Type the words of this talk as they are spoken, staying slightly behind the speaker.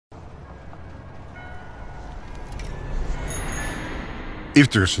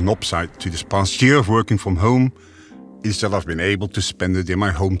If there's an upside to this past year of working from home, is that I've been able to spend it in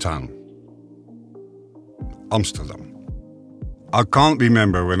my hometown, Amsterdam. I can't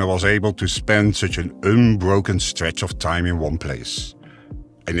remember when I was able to spend such an unbroken stretch of time in one place.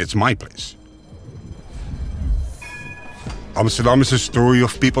 And it's my place. Amsterdam is a story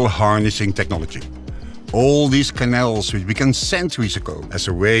of people harnessing technology. All these canals, which began centuries ago as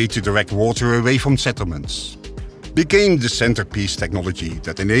a way to direct water away from settlements, became the centerpiece technology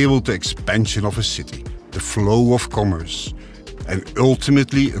that enabled the expansion of a city, the flow of commerce, and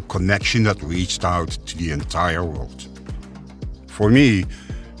ultimately a connection that reached out to the entire world. For me,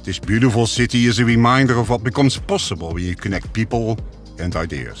 this beautiful city is a reminder of what becomes possible when you connect people and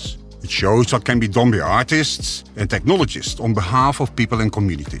ideas. It shows what can be done by artists and technologists on behalf of people and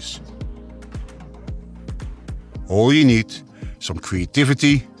communities. All you need, some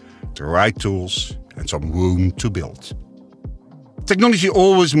creativity, the right tools, and some room to build. Technology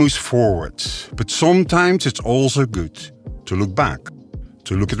always moves forward, but sometimes it's also good to look back,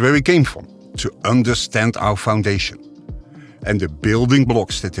 to look at where we came from, to understand our foundation, and the building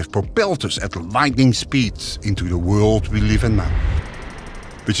blocks that have propelled us at lightning speed into the world we live in now.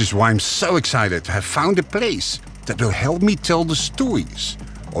 Which is why I'm so excited to have found a place that will help me tell the stories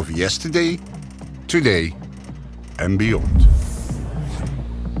of yesterday, today, and beyond.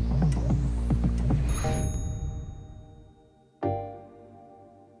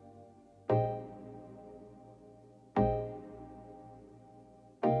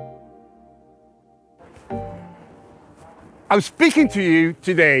 I'm speaking to you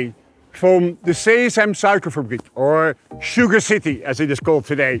today from the CSM Suikerfabriek, or Sugar City as it is called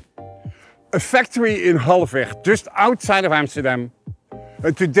today. A factory in Halfweg, just outside of Amsterdam.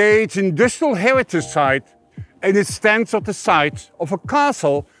 And today it's an industrial heritage site, and it stands at the site of a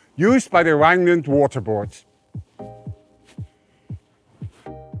castle used by the Rhineland Water Board.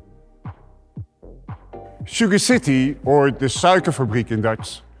 Sugar City, or the Suikerfabriek in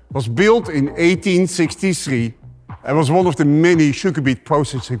Dutch, was built in 1863 and was one of the many sugar beet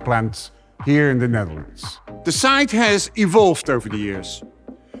processing plants here in the Netherlands. The site has evolved over the years,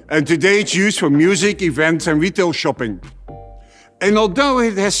 and today it's used for music, events and retail shopping. And although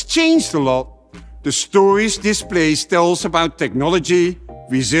it has changed a lot, the stories this place tells about technology,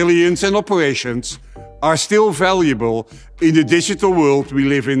 resilience and operations are still valuable in the digital world we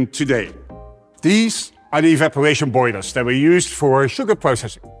live in today. These are the evaporation boilers that were used for sugar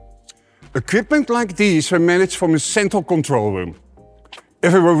processing. Equipment like these were managed from a central control room.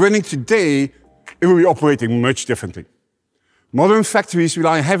 If it were running today, it would be operating much differently. Modern factories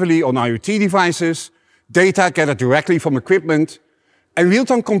rely heavily on IoT devices, data gathered directly from equipment, and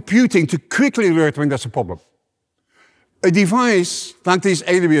real-time computing to quickly alert when there's a problem. A device like this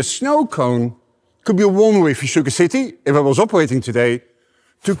AWS snow cone could be a one-way for Sugar City, if it was operating today,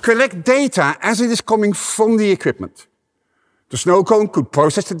 to collect data as it is coming from the equipment. The snow cone could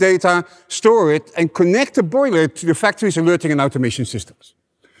process the data, store it, and connect the boiler to the factory's alerting and automation systems.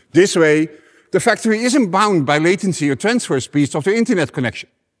 This way, the factory isn't bound by latency or transfer speeds of the internet connection.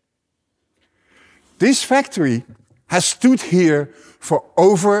 This factory has stood here for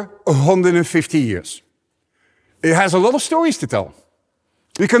over 150 years. It has a lot of stories to tell.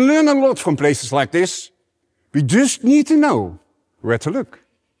 We can learn a lot from places like this. We just need to know where to look.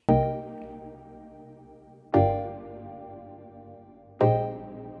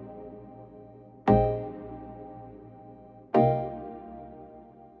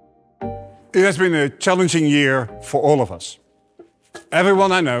 It has been a challenging year for all of us.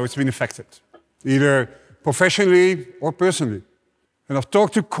 Everyone I know has been affected, either professionally or personally. And I've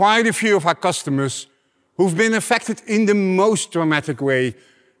talked to quite a few of our customers who've been affected in the most dramatic way,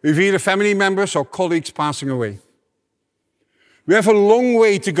 with either family members or colleagues passing away. We have a long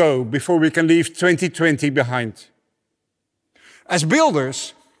way to go before we can leave 2020 behind. As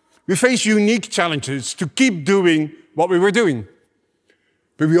builders, we face unique challenges to keep doing what we were doing.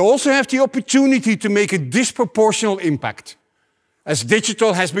 But we also have the opportunity to make a disproportional impact, as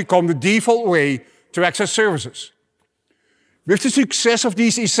digital has become the default way to access services. With the success of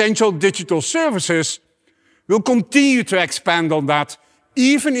these essential digital services, we'll continue to expand on that,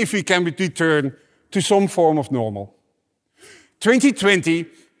 even if we can return to some form of normal. 2020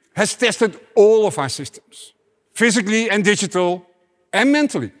 has tested all of our systems, physically and digital, and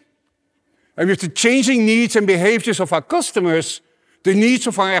mentally. And with the changing needs and behaviors of our customers, the needs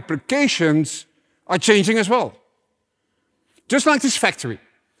of our applications are changing as well. Just like this factory,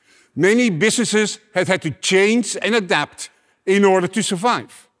 many businesses have had to change and adapt in order to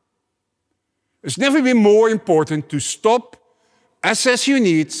survive. It's never been more important to stop, assess your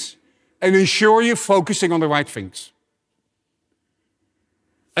needs, and ensure you're focusing on the right things.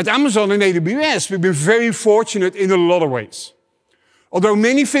 At Amazon and AWS, we've been very fortunate in a lot of ways. Although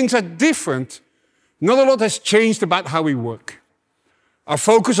many things are different, not a lot has changed about how we work. Our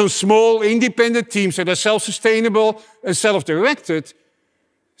focus on small, independent teams that are self-sustainable and self-directed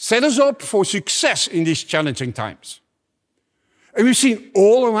set us up for success in these challenging times. And we've seen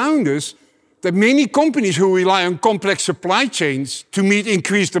all around us that many companies who rely on complex supply chains to meet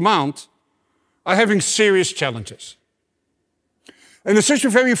increased demand are having serious challenges. And as such,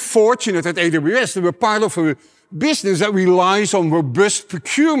 we're very fortunate at AWS that we're part of a business that relies on robust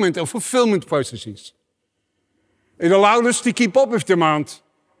procurement and fulfillment processes. It allowed us to keep up with demand,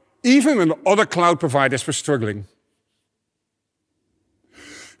 even when other cloud providers were struggling.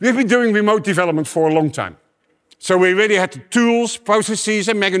 We've been doing remote development for a long time. So we already had the tools, processes,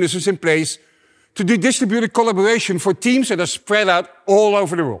 and mechanisms in place to do distributed collaboration for teams that are spread out all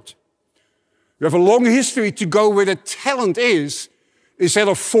over the world. We have a long history to go where the talent is, instead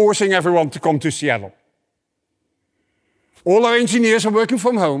of forcing everyone to come to Seattle. All our engineers are working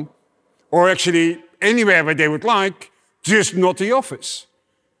from home, or actually anywhere where they would like, just not the office.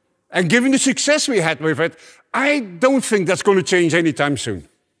 And given the success we had with it, I don't think that's going to change anytime soon.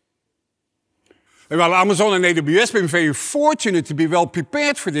 And while Amazon and AWS have been very fortunate to be well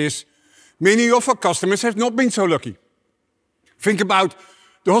prepared for this, many of our customers have not been so lucky. Think about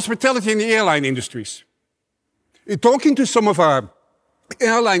the hospitality and the airline industries. In talking to some of our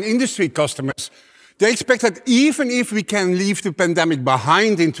airline industry customers, they expect that even if we can leave the pandemic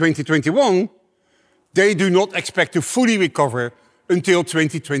behind in 2021, they do not expect to fully recover until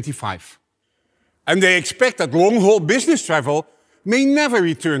 2025. And they expect that long-haul business travel may never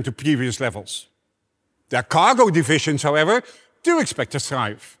return to previous levels. Their cargo divisions, however, do expect to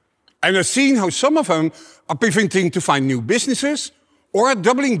thrive. And I've seen how some of them are pivoting to find new businesses or are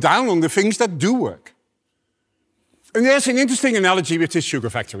doubling down on the things that do work. And there's an interesting analogy with this sugar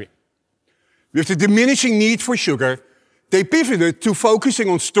factory. With the diminishing need for sugar, they pivoted to focusing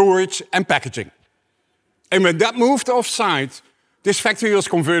on storage and packaging. And when that moved off-site, this factory was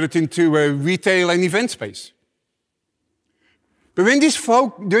converted into a retail and event space. But when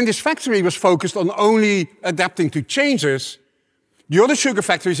this factory was focused on only adapting to changes, the other sugar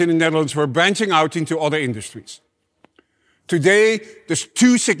factories in the Netherlands were branching out into other industries. Today, there's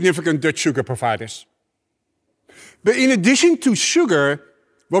 2 significant Dutch sugar providers. But in addition to sugar,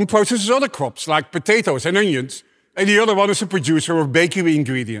 one processes other crops like potatoes and onions, and the other one is a producer of bakery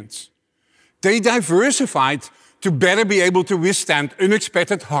ingredients. They diversified to better be able to withstand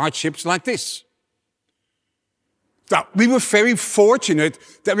unexpected hardships like this. Now, we were very fortunate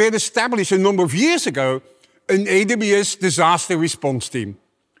that we had established a number of years ago an AWS disaster response team,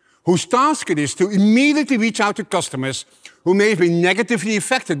 whose task it is to immediately reach out to customers who may have been negatively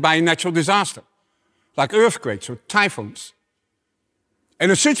affected by a natural disaster, like earthquakes or typhoons.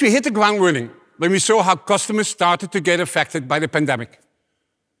 And as such, we hit the ground running when we saw how customers started to get affected by the pandemic.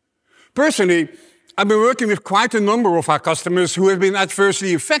 Personally, I've been working with quite a number of our customers who have been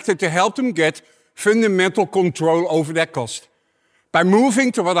adversely affected to help them get fundamental control over their cost by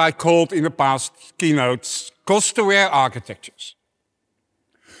moving to what I called in the past keynotes cost-aware architectures,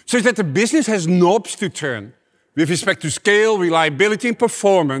 so that the business has knobs to turn with respect to scale, reliability, and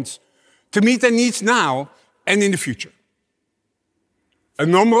performance to meet their needs now and in the future. A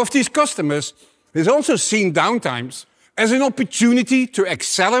number of these customers has also seen downtimes as an opportunity to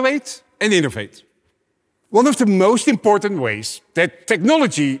accelerate and innovate. One of the most important ways that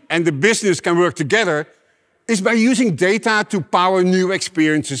technology and the business can work together is by using data to power new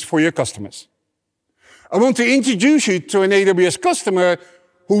experiences for your customers. I want to introduce you to an AWS customer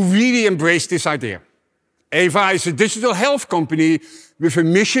who really embraced this idea. Ava is a digital health company with a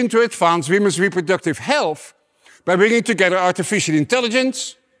mission to advance women's reproductive health by bringing together artificial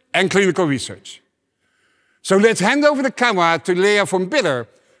intelligence and clinical research. So let's hand over the camera to Lea von Bidder,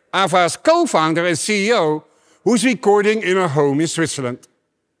 Ava's co-founder and CEO, who's recording in her home in Switzerland.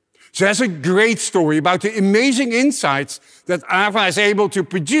 She has a great story about the amazing insights that Ava is able to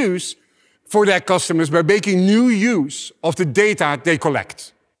produce for their customers by making new use of the data they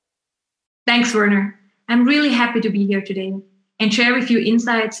collect. Thanks, Werner. I'm really happy to be here today and share with you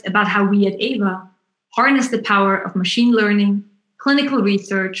insights about how we at Ava harness the power of machine learning, clinical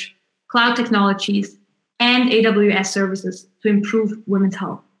research, cloud technologies, and AWS services to improve women's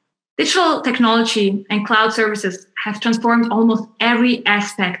health. Digital technology and cloud services have transformed almost every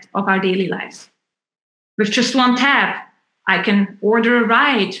aspect of our daily lives. With just one tap, I can order a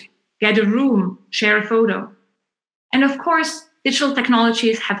ride, get a room, share a photo. And of course, digital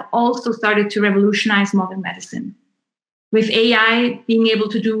technologies have also started to revolutionize modern medicine, with AI being able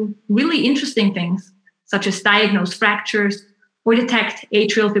to do really interesting things, such as diagnose fractures, or detect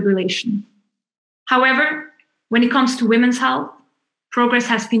atrial fibrillation. However, when it comes to women's health, progress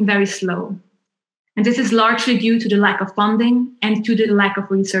has been very slow. And this is largely due to the lack of funding and to the lack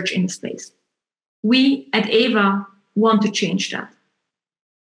of research in the space. We at AWA want to change that,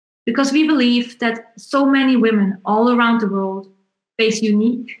 because we believe that so many women all around the world face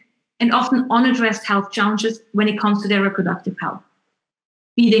unique and often unaddressed health challenges when it comes to their reproductive health,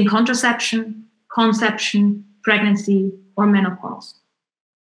 be it in contraception, conception, pregnancy, or menopause.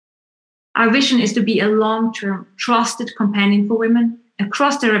 Our vision is to be a long-term, trusted companion for women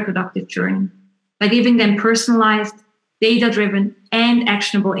across their reproductive journey by giving them personalized, data-driven, and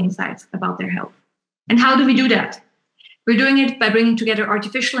actionable insights about their health. And how do we do that? We're doing it by bringing together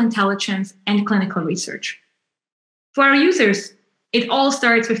artificial intelligence and clinical research. For our users, it all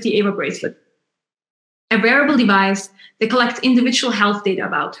starts with the AWA bracelet, a wearable device that collects individual health data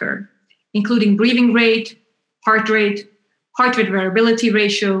about her, including breathing rate, heart rate variability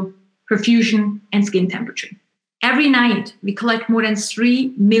ratio, perfusion, and skin temperature. Every night, we collect more than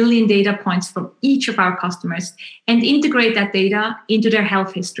 3 million data points from each of our customers and integrate that data into their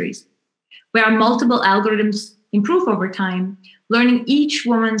health histories, where our multiple algorithms improve over time, learning each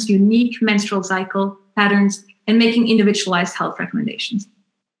woman's unique menstrual cycle patterns and making individualized health recommendations.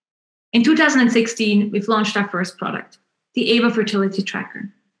 In 2016, we've launched our first product, the AWA Fertility Tracker.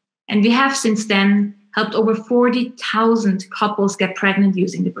 And we have since then helped over 40,000 couples get pregnant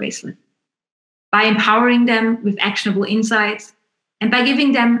using the bracelet, by empowering them with actionable insights and by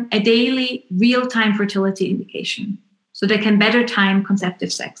giving them a daily real-time fertility indication so they can better time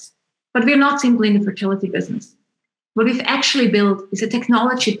conceptive sex. But we're not simply in the fertility business. What we've actually built is a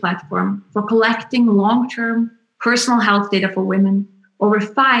technology platform for collecting long-term personal health data for women over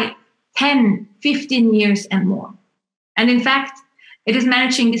 5, 10, 15 years and more. And in fact, it is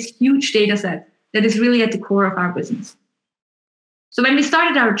managing this huge data set that is really at the core of our business. So when we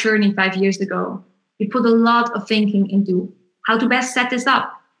started our journey 5 years ago, we put a lot of thinking into how to best set this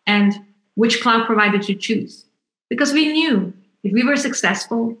up and which cloud provider to choose. Because we knew if we were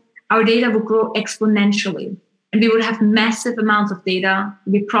successful, our data would grow exponentially and we would have massive amounts of data to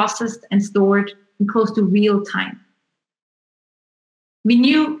be processed and stored in close to real time. We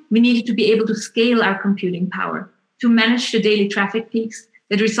knew we needed to be able to scale our computing power to manage the daily traffic peaks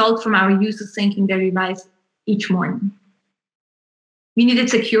that result from our users syncing their device each morning. We needed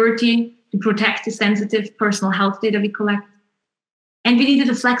security to protect the sensitive personal health data we collect. And we needed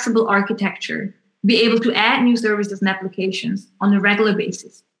a flexible architecture to be able to add new services and applications on a regular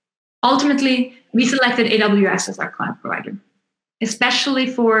basis. Ultimately, we selected AWS as our cloud provider, especially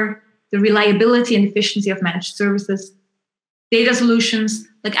for the reliability and efficiency of managed services, data solutions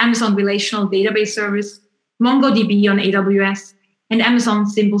like Amazon Relational Database Service, MongoDB on AWS, and Amazon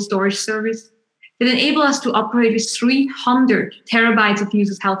Simple Storage Service that enable us to operate with 300 terabytes of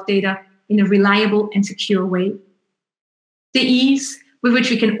users' health data in a reliable and secure way. The ease with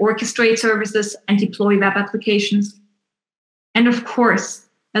which we can orchestrate services and deploy web applications. And of course,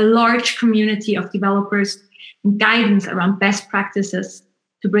 a large community of developers and guidance around best practices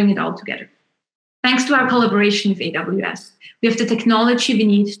to bring it all together. Thanks to our collaboration with AWS, we have the technology we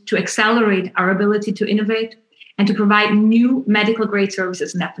need to accelerate our ability to innovate and to provide new medical-grade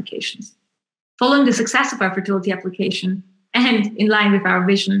services and applications. Following the success of our fertility application, and in line with our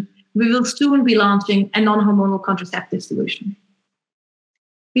vision, we will soon be launching a non-hormonal contraceptive solution.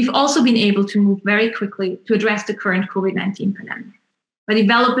 We've also been able to move very quickly to address the current COVID-19 pandemic by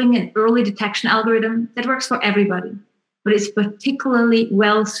developing an early detection algorithm that works for everybody, but is particularly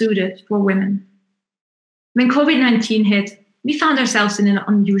well-suited for women. When COVID-19 hit, we found ourselves in an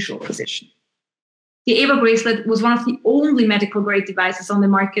unusual position. The AWA bracelet was one of the only medical-grade devices on the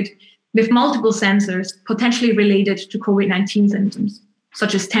market with multiple sensors potentially related to COVID-19 symptoms,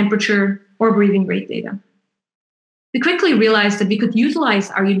 such as temperature or breathing rate data. We quickly realized that we could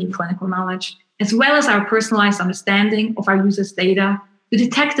utilize our unique clinical knowledge, as well as our personalized understanding of our users' data, to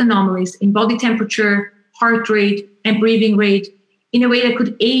detect anomalies in body temperature, heart rate, and breathing rate in a way that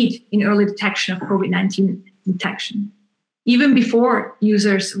could aid in early detection of COVID-19 detection, even before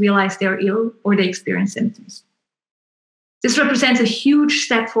users realize they're ill or they experience symptoms. This represents a huge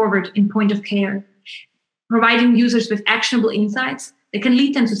step forward in point of care, providing users with actionable insights that can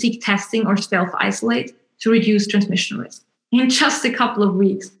lead them to seek testing or self-isolate to reduce transmission risk. In just a couple of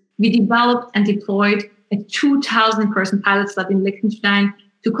weeks, we developed and deployed a 2,000-person pilot study in Liechtenstein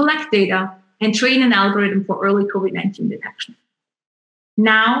to collect data and train an algorithm for early COVID-19 detection.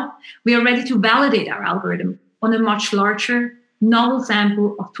 Now, we are ready to validate our algorithm on a much larger, novel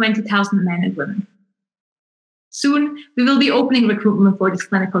sample of 20,000 men and women. Soon, we will be opening recruitment for this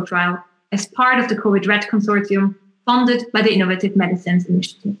clinical trial as part of the COVID-RED consortium, funded by the Innovative Medicines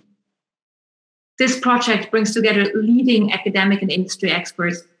Initiative. This project brings together leading academic and industry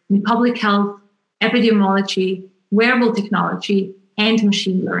experts in public health, epidemiology, wearable technology, and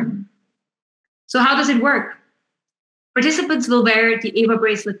machine learning. So how does it work? Participants will wear the AVA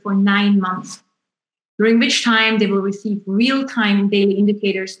bracelet for 9 months, during which time they will receive real-time daily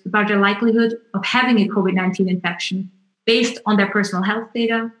indicators about their likelihood of having a COVID-19 infection based on their personal health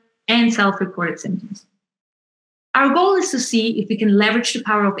data and self-reported symptoms. Our goal is to see if we can leverage the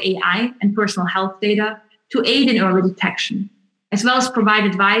power of AI and personal health data to aid in early detection, as well as provide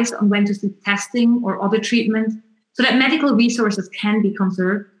advice on when to seek testing or other treatment so that medical resources can be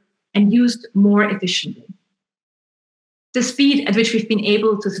conserved and used more efficiently. The speed at which we've been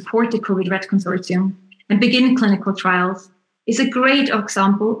able to support the COVID-RED Consortium and begin clinical trials is a great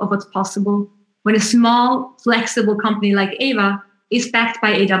example of what's possible when a small, flexible company like AVA is backed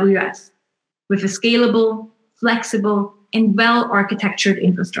by AWS with a scalable, flexible, and well-architectured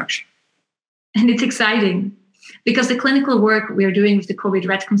infrastructure. And it's exciting because the clinical work we are doing with the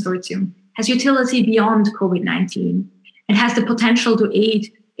COVID-RED Consortium has utility beyond COVID-19 and has the potential to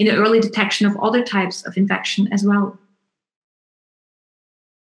aid in the early detection of other types of infection as well.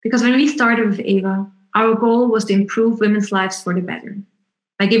 Because when we started with AVA, our goal was to improve women's lives for the better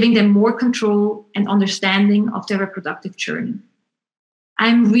by giving them more control and understanding of their reproductive journey.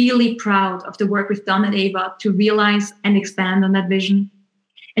 I'm really proud of the work we've done at AVA to realize and expand on that vision,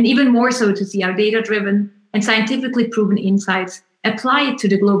 and even more so to see our data-driven and scientifically proven insights applied to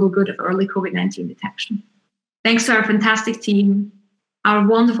the global good of early COVID-19 detection. Thanks to our fantastic team, our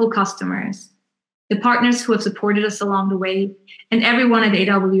wonderful customers, the partners who have supported us along the way, and everyone at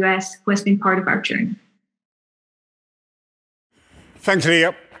AWS who has been part of our journey. Thanks,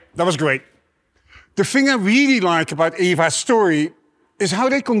 Lea. That was great. The thing I really like about AVA's story is how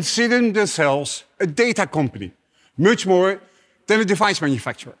they consider themselves a data company, much more than a device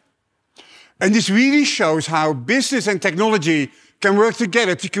manufacturer. And this really shows how business and technology can work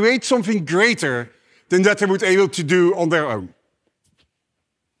together to create something greater than that they would be able to do on their own.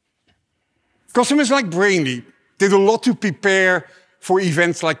 Customers like Brainly did a lot to prepare for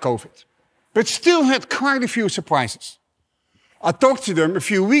events like COVID, but still had quite a few surprises. I talked to them a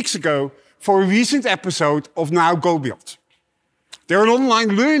few weeks ago for a recent episode of Now Go Beyond. They're an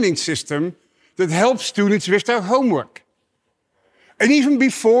online learning system that helps students with their homework. And even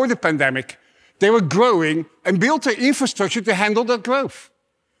before the pandemic, they were growing and built their infrastructure to handle that growth.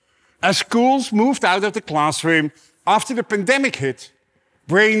 As schools moved out of the classroom after the pandemic hit,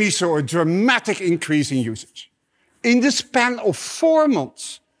 Brainly saw a dramatic increase in usage. In the span of 4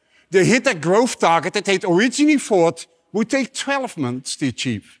 months, they hit a growth target that they'd originally thought would take 12 months to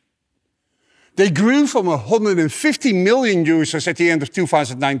achieve. They grew from 150 million users at the end of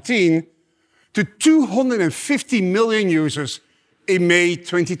 2019 to 250 million users in May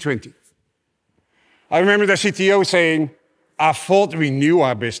 2020. I remember the CTO saying, "I thought we knew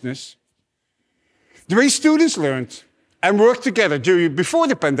our business." The way students learned and worked together before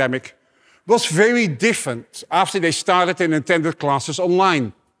the pandemic was very different after they started and attended classes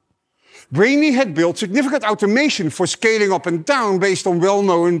online. Brainly had built significant automation for scaling up and down based on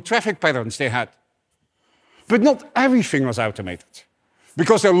well-known traffic patterns they had. But not everything was automated,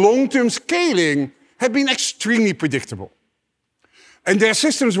 because their long-term scaling had been extremely predictable. And their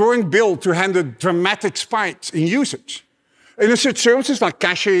systems weren't built to handle dramatic spikes in usage. And such services like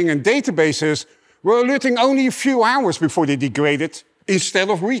caching and databases were alerting only a few hours before they degraded, instead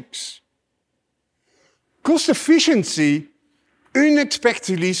of weeks. Cost efficiency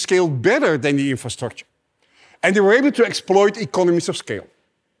unexpectedly scaled better than the infrastructure, and they were able to exploit economies of scale.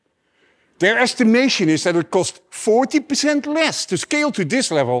 Their estimation is that it cost 40% less to scale to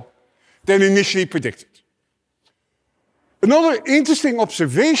this level than initially predicted. Another interesting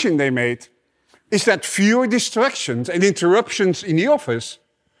observation they made is that fewer distractions and interruptions in the office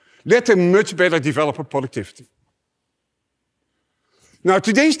led to much better developer productivity. Now,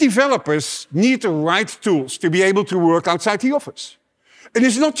 today's developers need the right tools to be able to work outside the office. And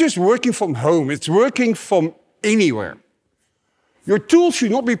it's not just working from home, it's working from anywhere. Your tools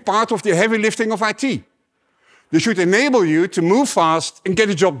should not be part of the heavy lifting of IT. They should enable you to move fast and get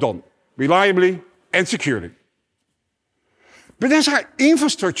the job done, reliably and securely. But as our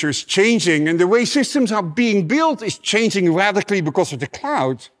infrastructure is changing and the way systems are being built is changing radically because of the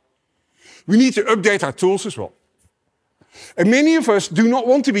cloud, we need to update our tools as well. And many of us do not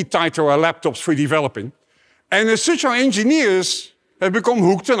want to be tied to our laptops for developing. And as such, our engineers have become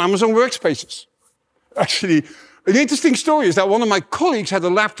hooked on Amazon workspaces. Actually, an interesting story is that one of my colleagues had a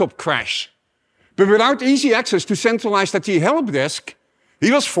laptop crash. But without easy access to centralized IT help desk,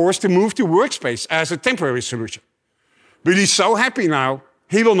 he was forced to move to Workspace as a temporary solution. But he's so happy now,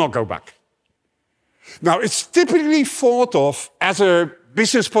 he will not go back. Now, it's typically thought of as a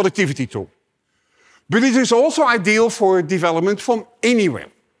business productivity tool. But it is also ideal for development from anywhere.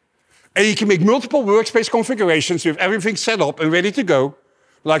 And you can make multiple workspace configurations with everything set up and ready to go,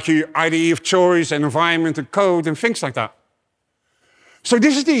 like your IDE of choice and environment and code and things like that. So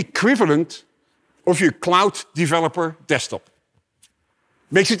this is the equivalent of your cloud developer desktop.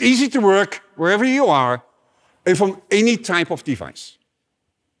 Makes it easy to work wherever you are and from any type of device.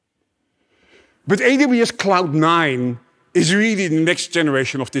 But AWS Cloud 9 is really the next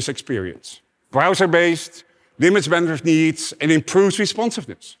generation of this experience. Browser-based, limits bandwidth needs, and improves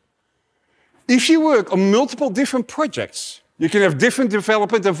responsiveness. If you work on multiple different projects, you can have different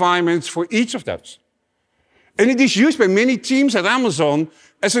development environments for each of those. And it is used by many teams at Amazon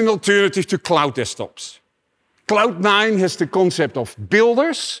as an alternative to cloud desktops. Cloud 9 has the concept of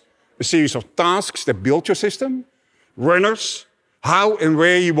builders, a series of tasks that build your system, runners, how and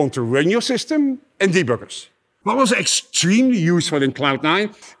where you want to run your system, and debuggers. What was extremely useful in Cloud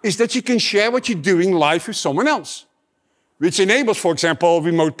 9 is that you can share what you're doing live with someone else, which enables, for example,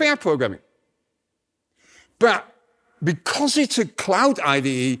 remote pair programming. But because it's a cloud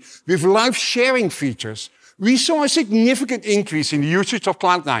IDE with live sharing features, we saw a significant increase in the usage of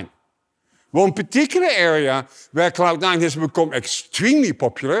Cloud 9. One particular area where Cloud 9 has become extremely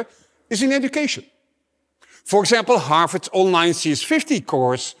popular is in education. For example, Harvard's online CS50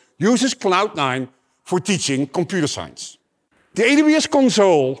 course uses Cloud 9 for teaching computer science. The AWS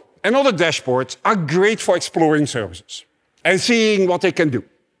console and other dashboards are great for exploring services and seeing what they can do.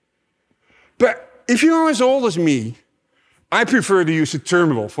 But if you are as old as me, I prefer to use the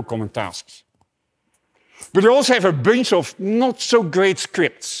terminal for common tasks. But I also have a bunch of not so great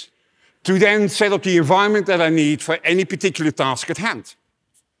scripts to then set up the environment that I need for any particular task at hand.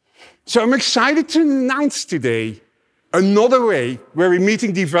 So I'm excited to announce today another way where we're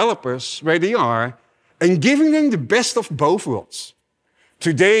meeting developers where they are and giving them the best of both worlds.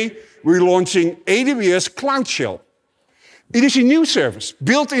 Today, we're launching AWS CloudShell. It is a new service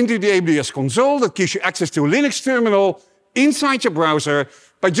built into the AWS console that gives you access to a Linux terminal inside your browser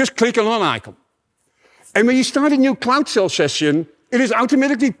by just clicking on an icon. And when you start a new CloudShell session, it is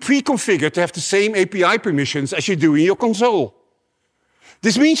automatically pre-configured to have the same API permissions as you do in your console.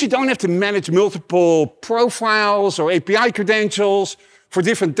 This means you don't have to manage multiple profiles or API credentials for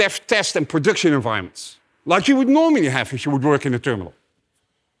different dev, test, and production environments, like you would normally have if you would work in a terminal.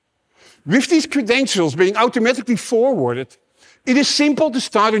 With these credentials being automatically forwarded, it is simple to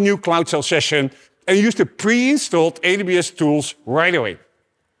start a new CloudShell session and use the pre-installed AWS tools right away.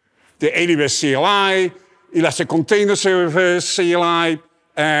 The AWS CLI, Elastic Container Service CLI,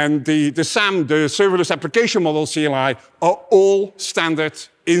 and the SAM, the Serverless Application Model CLI, are all standard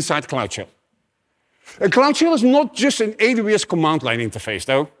inside CloudShell. And CloudShell is not just an AWS command line interface,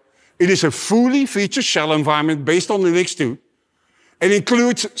 though. It is a fully featured shell environment based on Linux too, and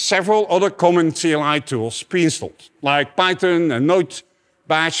includes several other common CLI tools pre-installed, like Python and Node,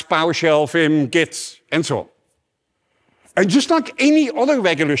 Bash, PowerShell, Vim, Git, and so on. And just like any other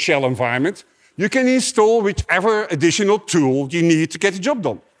regular shell environment, you can install whichever additional tool you need to get the job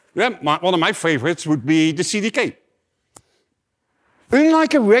done. Yeah, one of my favorites would be the CDK.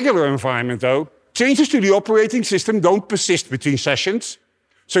 Unlike a regular environment, though, changes to the operating system don't persist between sessions,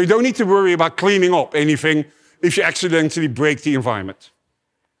 so you don't need to worry about cleaning up anything if you accidentally break the environment.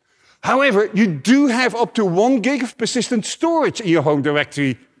 However, you do have up to 1 gig of persistent storage in your home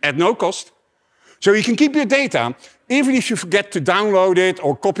directory at no cost, so you can keep your data even if you forget to download it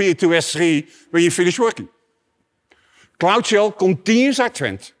or copy it to S3 when you finish working. CloudShell continues our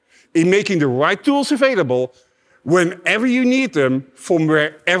trend in making the right tools available whenever you need them from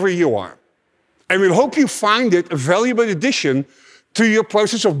wherever you are. And we hope you find it a valuable addition to your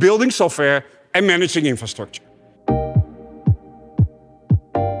process of building software and managing infrastructure.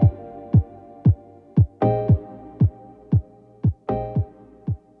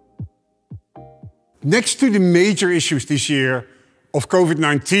 Next to the major issues this year of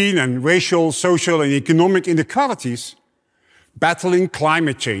COVID-19 and racial, social, and economic inequalities, battling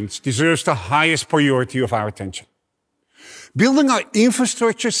climate change deserves the highest priority of our attention. Building our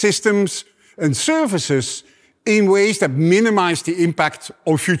infrastructure, systems, and services in ways that minimize the impact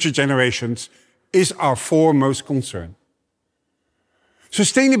on future generations is our foremost concern.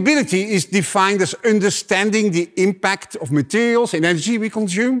 Sustainability is defined as understanding the impact of materials and energy we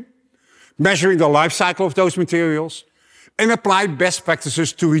consume, measuring the life cycle of those materials, and apply best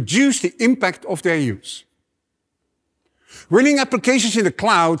practices to reduce the impact of their use. Running applications in the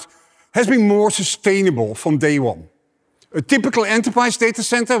cloud has been more sustainable from day one. A typical enterprise data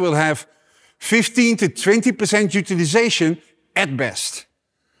center will have 15 to 20% utilization at best.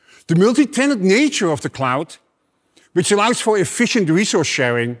 The multi-tenant nature of the cloud, which allows for efficient resource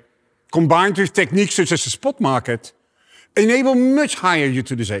sharing, combined with techniques such as the spot market, enable much higher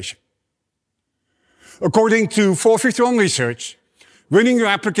utilization. According to 451 Research, running your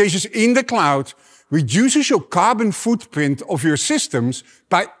applications in the cloud reduces your carbon footprint of your systems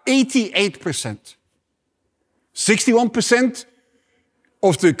by 88%. 61%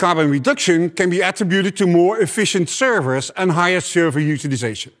 of the carbon reduction can be attributed to more efficient servers and higher server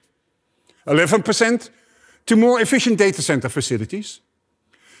utilization. 11% to more efficient data center facilities.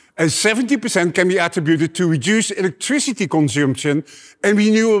 And 70% can be attributed to reduced electricity consumption and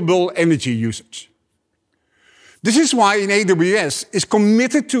renewable energy usage. This is why AWS is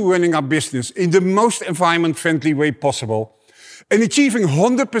committed to running our business in the most environment-friendly way possible and achieving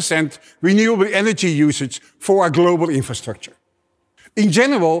 100% renewable energy usage for our global infrastructure. In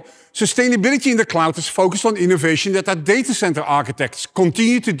general, sustainability in the cloud is focused on innovation that our data center architects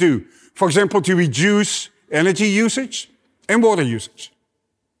continue to do, for example, to reduce energy usage and water usage.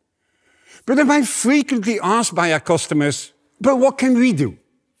 But I'm frequently asked by our customers, but what can we do?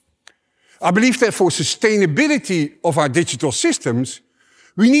 I believe that for sustainability of our digital systems,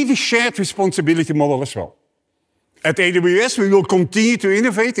 we need a shared responsibility model as well. At AWS, we will continue to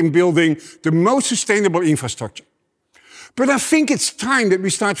innovate in building the most sustainable infrastructure. But I think it's time that we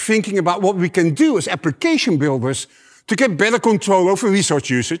start thinking about what we can do as application builders to get better control over resource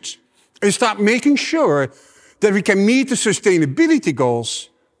usage and start making sure that we can meet the sustainability goals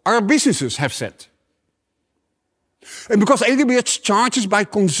our businesses have set. And because AWS charges by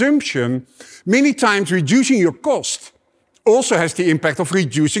consumption, many times reducing your cost also has the impact of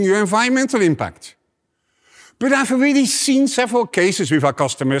reducing your environmental impact. But I've already seen several cases with our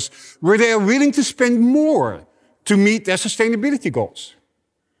customers where they are willing to spend more to meet their sustainability goals.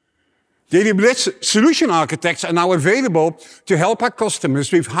 The AWS solution architects are now available to help our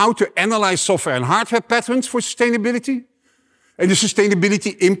customers with how to analyze software and hardware patterns for sustainability and the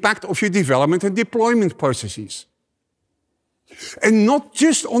sustainability impact of your development and deployment processes. And not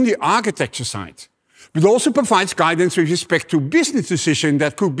just on the architecture side, but also provides guidance with respect to business decisions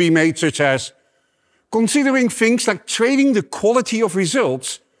that could be made, such as considering things like trading the quality of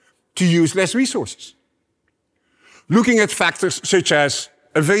results to use less resources. Looking at factors such as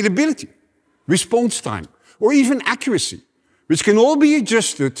availability, response time, or even accuracy, which can all be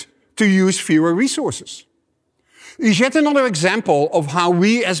adjusted to use fewer resources. Is yet another example of how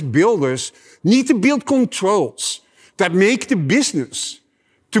we as builders need to build controls that make the business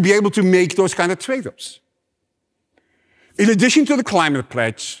to be able to make those kind of trade-offs. In addition to the climate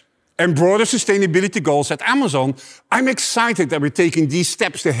pledge and broader sustainability goals at Amazon, I'm excited that we're taking these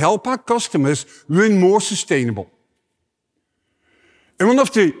steps to help our customers run more sustainable. And one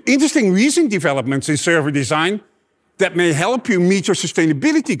of the interesting recent developments in server design that may help you meet your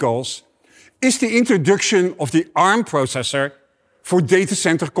sustainability goals is the introduction of the ARM processor for data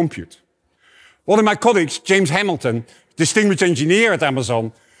center compute. One of my colleagues, James Hamilton, distinguished engineer at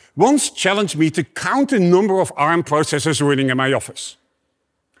Amazon, once challenged me to count the number of ARM processors running in my office.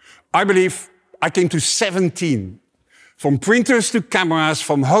 I believe I came to 17. From printers to cameras,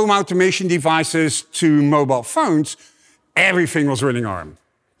 from home automation devices to mobile phones, everything was running ARM.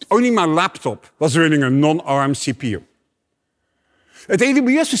 Only my laptop was running a non-ARM CPU. At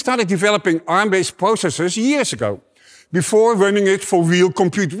AWS, we started developing ARM-based processors years ago, before running it for real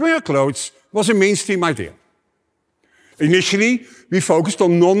compute workloads was a mainstream idea. Initially, we focused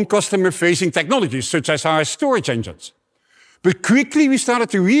on non-customer-facing technologies, such as our storage engines. But quickly, we started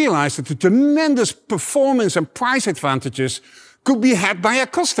to realize that the tremendous performance and price advantages could be had by our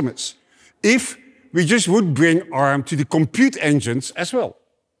customers if we just would bring ARM to the compute engines as well.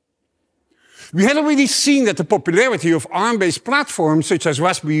 We had already seen that the popularity of ARM-based platforms, such as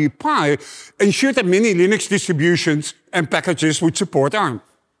Raspberry Pi, ensured that many Linux distributions and packages would support ARM.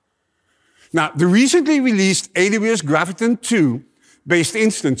 Now, the recently released AWS Graviton 2-based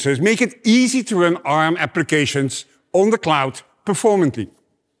instances make it easy to run ARM applications on the cloud performantly.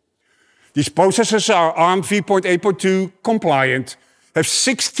 These processors are ARM 3.8.2 compliant, have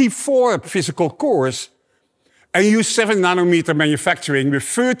 64 physical cores, and use 7-nanometer manufacturing with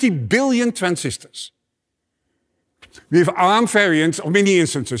 30 billion transistors. We have ARM variants of many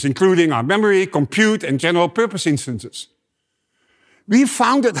instances, including our memory, compute, and general-purpose instances. We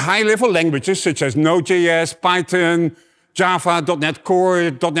found that high-level languages such as Node.js, Python, Java, .NET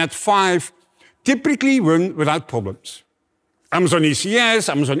Core, .NET 5 typically run without problems. Amazon ECS,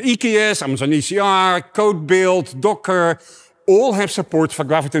 Amazon EKS, Amazon ECR, Code Build, Docker, all have support for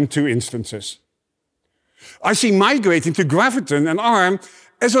Graviton 2 instances. I see migrating to Graviton and ARM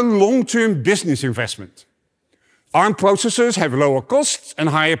as a long-term business investment. ARM processors have lower costs and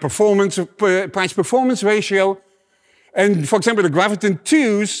higher price-performance ratio. And for example, the Graviton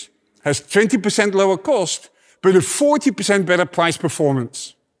 2s has 20% lower cost, but a 40% better price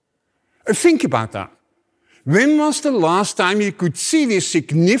performance. And think about that. When was the last time you could see this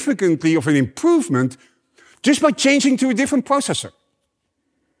significantly of an improvement just by changing to a different processor?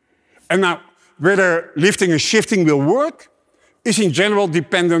 And now, whether lifting and shifting will work is in general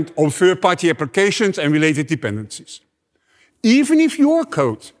dependent on third-party applications and related dependencies. Even if your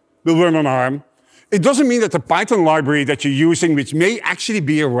code will run on ARM, it doesn't mean that the Python library that you're using, which may actually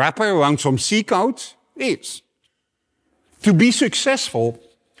be a wrapper around some C code, is. To be successful,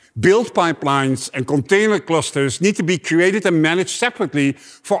 build pipelines and container clusters need to be created and managed separately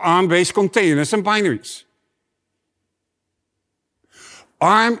for ARM-based containers and binaries.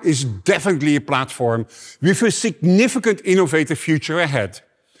 ARM is definitely a platform with a significant innovative future ahead.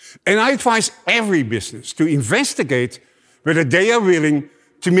 And I advise every business to investigate whether they are willing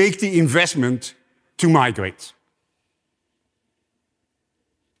to make the investment to migrate.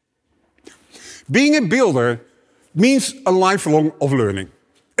 Being a builder means a lifelong of learning.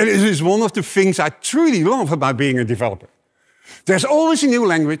 And it is one of the things I truly love about being a developer. There's always a new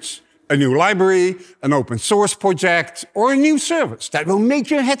language, a new library, an open source project, or a new service that will make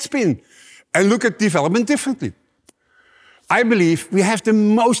your head spin and look at development differently. I believe we have the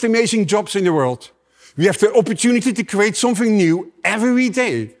most amazing jobs in the world. We have the opportunity to create something new every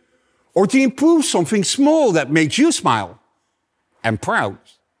day, or to improve something small that makes you smile and proud,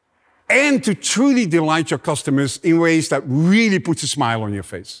 and to truly delight your customers in ways that really put a smile on your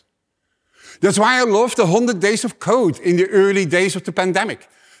face. That's why I love the 100 days of code in the early days of the pandemic,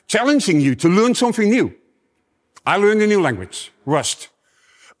 challenging you to learn something new. I learned a new language, Rust.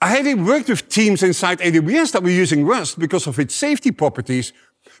 I had worked with teams inside AWS that were using Rust because of its safety properties,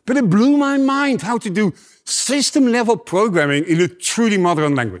 but it blew my mind how to do system-level programming in a truly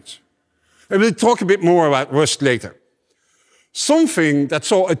modern language. I will talk a bit more about Rust later. Something that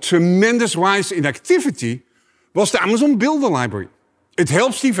saw a tremendous rise in activity was the Amazon Builder Library. It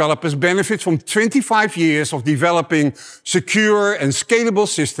helps developers benefit from 25 years of developing secure and scalable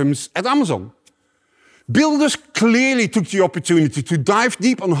systems at Amazon. Builders clearly took the opportunity to dive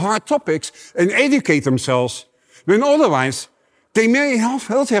deep on hard topics and educate themselves, when otherwise they may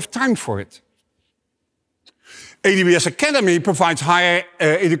not have time for it. AWS Academy provides higher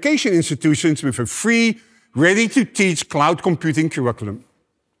education institutions with a free, ready-to-teach cloud computing curriculum.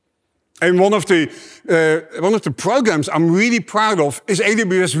 And one of the programs I'm really proud of is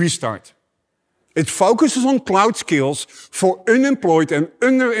AWS Restart. It focuses on cloud skills for unemployed and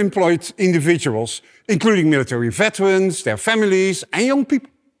underemployed individuals, including military veterans, their families, and young people.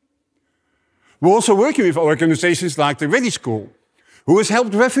 We're also working with organizations like the Ready School, who has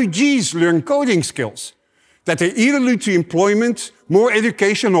helped refugees learn coding skills that they either lead to employment, more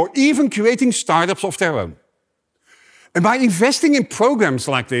education, or even creating startups of their own. And by investing in programs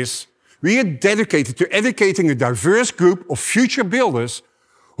like this, we are dedicated to educating a diverse group of future builders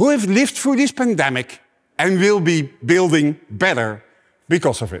who have lived through this pandemic and will be building better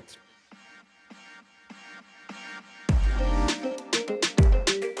because of it.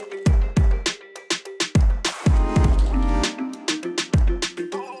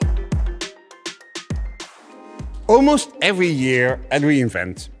 Almost every year at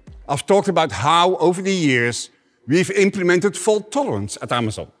reInvent, I've talked about how, over the years, we've implemented fault tolerance at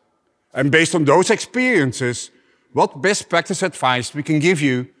Amazon. And based on those experiences, what best practice advice we can give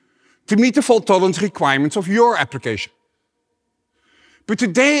you to meet the fault tolerance requirements of your application. But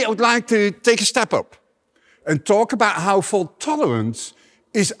today, I would like to take a step up and talk about how fault tolerance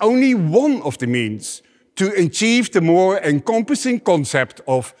is only one of the means to achieve the more encompassing concept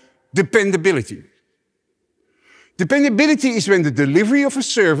of dependability. Dependability is when the delivery of a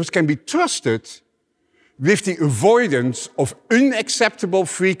service can be trusted with the avoidance of unacceptable,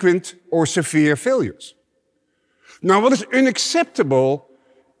 frequent, or severe failures. Now, what is unacceptable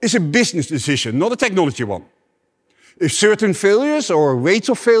is a business decision, not a technology one. If certain failures or rates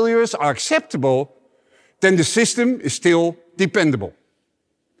of failures are acceptable, then the system is still dependable.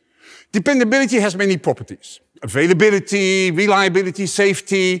 Dependability has many properties: availability, reliability,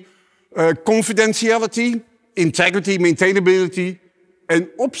 safety, confidentiality, integrity, maintainability, and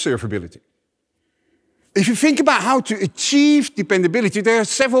observability. If you think about how to achieve dependability, there are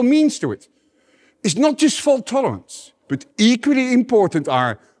several means to it. It's not just fault tolerance, but equally important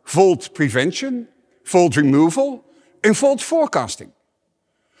are fault prevention, fault removal, and fault forecasting.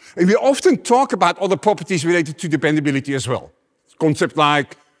 And we often talk about other properties related to dependability as well. Concepts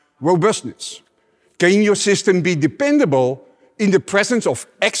like robustness. Can your system be dependable in the presence of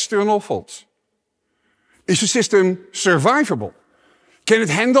external faults? Is the system survivable? Can it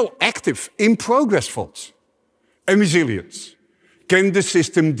handle active, in-progress faults? And resilience. Can the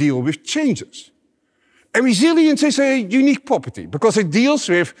system deal with changes? And resilience is a unique property because it deals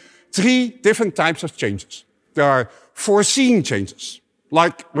with 3 different types of changes. There are foreseen changes,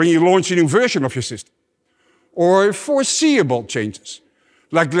 like when you launch a new version of your system, or foreseeable changes,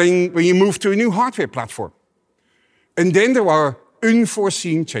 like when you move to a new hardware platform. And then there are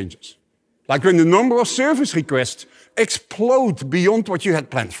unforeseen changes, like when the number of service requests explode beyond what you had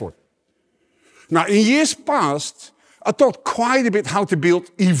planned for. Now, in years past, I taught quite a bit how to build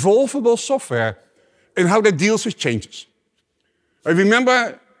evolvable software and how that deals with changes. I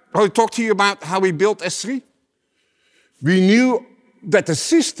remember how I talked to you about how we built S3? We knew that the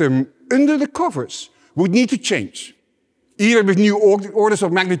system under the covers would need to change, either with new orders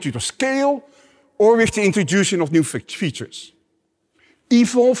of magnitude of scale or with the introduction of new features.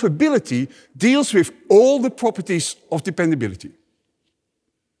 Evolvability deals with all the properties of dependability.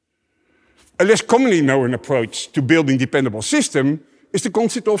 A less commonly known approach to building dependable systems is the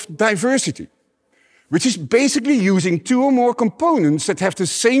concept of diversity, which is basically using 2 or more components that have the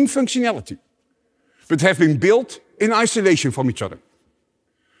same functionality, but have been built in isolation from each other.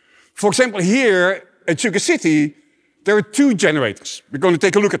 For example, here at Sugar City, there are 2 generators. We're going to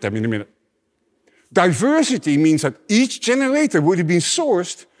take a look at them in a minute. Diversity means that each generator would have been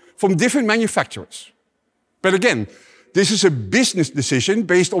sourced from different manufacturers. But again, this is a business decision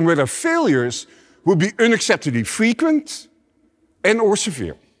based on whether failures would be unacceptably frequent and/or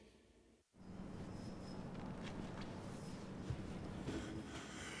severe.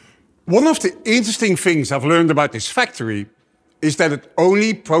 One of the interesting things I've learned about this factory is that it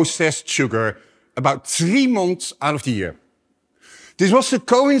only processed sugar about 3 months out of the year. This was to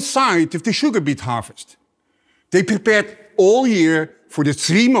coincide with the sugar beet harvest. They prepared all year for the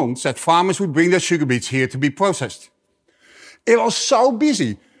 3 months that farmers would bring their sugar beets here to be processed. It was so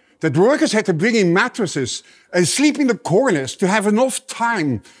busy that workers had to bring in mattresses and sleep in the corners to have enough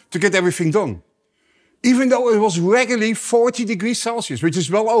time to get everything done. Even though it was regularly 40 degrees Celsius, which is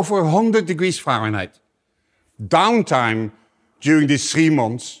well over 100 degrees Fahrenheit. Downtime during these 3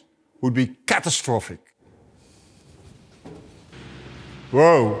 months would be catastrophic.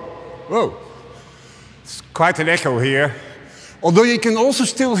 Whoa, whoa. It's quite an echo here. Although you can also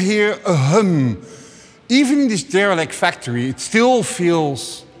still hear a hum. Even in this derelict factory, it still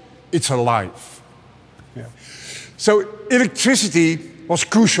feels it's alive. Yeah. So electricity was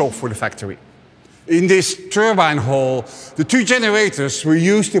crucial for the factory. In this turbine hall, the 2 generators were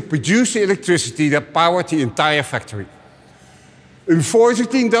used to produce the electricity that powered the entire factory.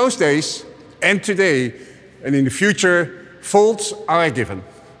 Unfortunately, in those days, and today, and in the future, faults are a given,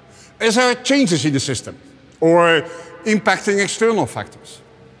 as are changes in the system, or impacting external factors.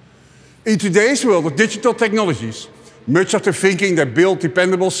 In today's world of digital technologies, much of the thinking that built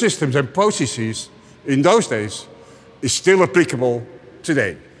dependable systems and processes in those days is still applicable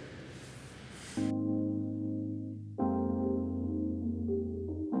today.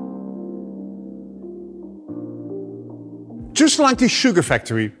 Just like the sugar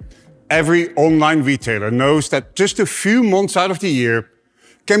factory, every online retailer knows that just a few months out of the year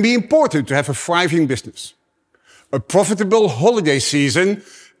can be important to have a thriving business. A profitable holiday season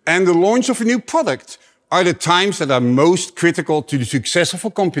and the launch of a new product are the times that are most critical to the success of a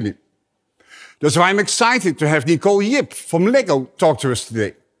company. That's why I'm excited to have Nicole Yip from Lego talk to us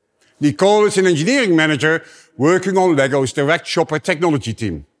today. Nicole is an engineering manager working on Lego's direct shopper technology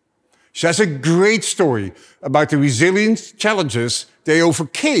team. She has a great story about the resilience challenges they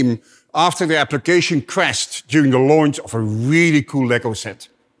overcame after their application crashed during the launch of a really cool Lego set.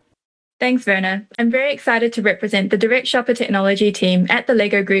 Thanks, Werner. I'm very excited to represent the direct shopper technology team at the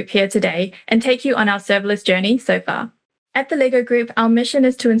Lego Group here today and take you on our serverless journey so far. At the Lego Group, our mission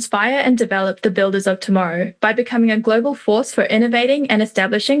is to inspire and develop the builders of tomorrow by becoming a global force for innovating and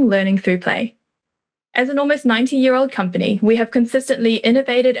establishing learning through play. As an almost 90-year-old company, we have consistently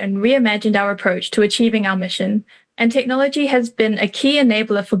innovated and reimagined our approach to achieving our mission, and technology has been a key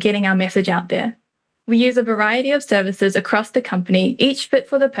enabler for getting our message out there. We use a variety of services across the company, each fit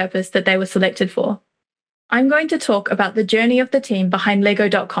for the purpose that they were selected for. I'm going to talk about the journey of the team behind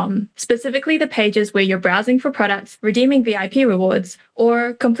Lego.com, specifically the pages where you're browsing for products, redeeming VIP rewards,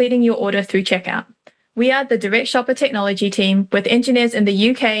 or completing your order through checkout. We are the direct shopper technology team with engineers in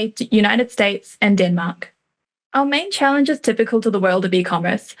the UK, United States, and Denmark. Our main challenge is typical to the world of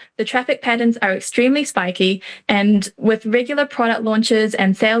e-commerce. The traffic patterns are extremely spiky, and with regular product launches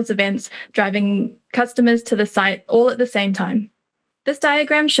and sales events driving customers to the site all at the same time. This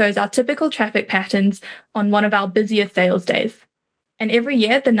diagram shows our typical traffic patterns on one of our busiest sales days. And every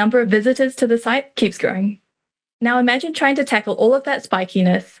year, the number of visitors to the site keeps growing. Now imagine trying to tackle all of that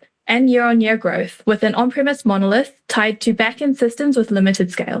spikiness and year-on-year growth with an on-premise monolith tied to back-end systems with limited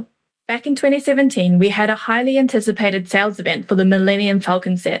scale. Back in 2017, we had a highly anticipated sales event for the Millennium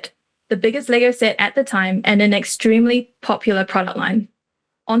Falcon set, the biggest LEGO set at the time and an extremely popular product line.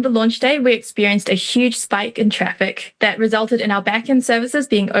 On the launch day, we experienced a huge spike in traffic that resulted in our back-end services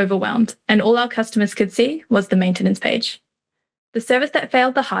being overwhelmed, and all our customers could see was the maintenance page. The service that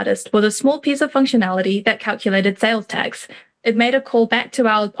failed the hardest was a small piece of functionality that calculated sales tax. It made a call back to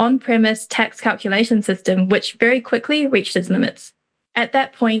our on-premise tax calculation system, which very quickly reached its limits. At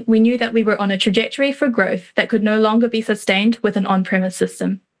that point, we knew that we were on a trajectory for growth that could no longer be sustained with an on-premise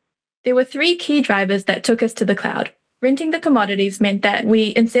system. There were 3 key drivers that took us to the cloud. Renting the commodities meant that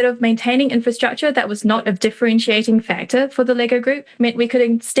we, instead of maintaining infrastructure that was not a differentiating factor for the LEGO Group, meant we could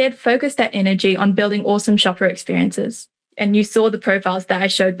instead focus that energy on building awesome shopper experiences. And you saw the profiles that I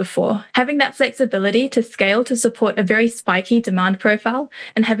showed before. Having that flexibility to scale to support a very spiky demand profile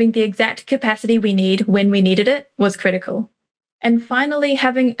and having the exact capacity we need when we needed it was critical. And finally,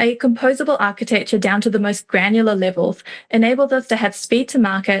 having a composable architecture down to the most granular levels enabled us to have speed to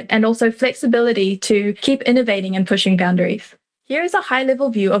market and also flexibility to keep innovating and pushing boundaries. Here is a high-level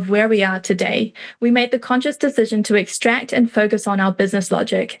view of where we are today. We made the conscious decision to extract and focus on our business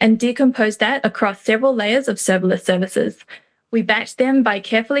logic and decompose that across several layers of serverless services. We batched them by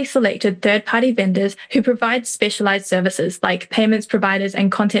carefully selected third-party vendors who provide specialized services like payments providers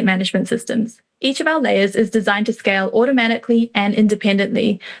and content management systems. Each of our layers is designed to scale automatically and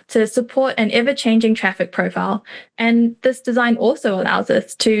independently to support an ever-changing traffic profile. And this design also allows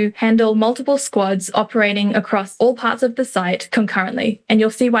us to handle multiple squads operating across all parts of the site concurrently. And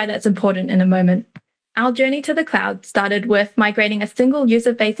you'll see why that's important in a moment. Our journey to the cloud started with migrating a single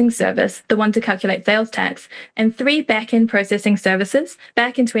user-facing service, the one to calculate sales tax, and 3 back-end processing services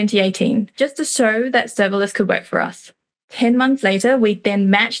back in 2018, just to show that serverless could work for us. 10 months later, we then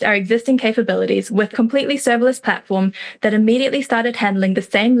matched our existing capabilities with a completely serverless platform that immediately started handling the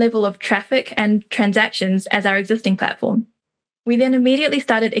same level of traffic and transactions as our existing platform. We then immediately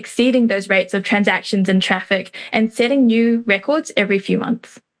started exceeding those rates of transactions and traffic and setting new records every few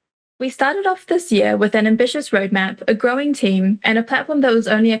months. We started off this year with an ambitious roadmap, a growing team, and a platform that was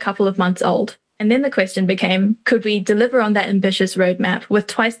only a couple of months old. And then the question became, could we deliver on that ambitious roadmap with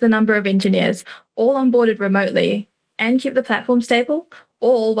twice the number of engineers, all onboarded remotely, and keep the platform stable,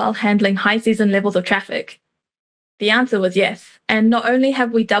 all while handling high season levels of traffic? The answer was yes. And not only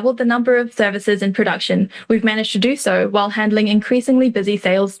have we doubled the number of services in production, we've managed to do so while handling increasingly busy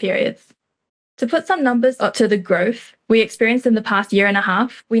sales periods. To put some numbers to the growth we experienced in the past year and a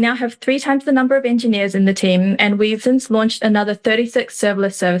half, we now have 3 times the number of engineers in the team, and we've since launched another 36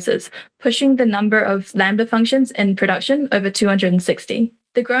 serverless services, pushing the number of Lambda functions in production over 260.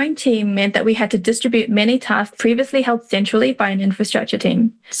 The growing team meant that we had to distribute many tasks previously held centrally by an infrastructure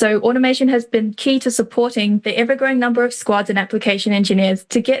team. So automation has been key to supporting the ever-growing number of squads and application engineers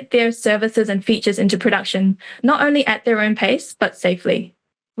to get their services and features into production, not only at their own pace, but safely.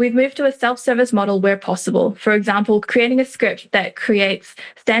 We've moved to a self-service model where possible, for example, creating a script that creates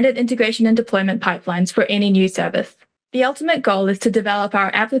standard integration and deployment pipelines for any new service. The ultimate goal is to develop our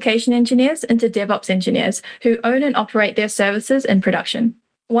application engineers into DevOps engineers who own and operate their services in production.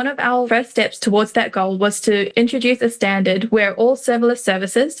 One of our first steps towards that goal was to introduce a standard where all serverless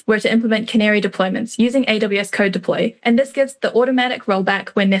services were to implement canary deployments using AWS Code Deploy, and this gives the automatic rollback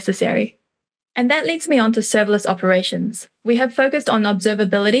when necessary. And that leads me on to serverless operations. We have focused on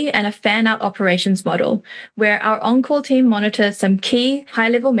observability and a fan-out operations model, where our on-call team monitors some key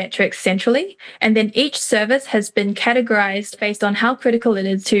high-level metrics centrally, and then each service has been categorized based on how critical it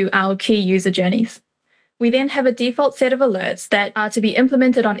is to our key user journeys. We then have a default set of alerts that are to be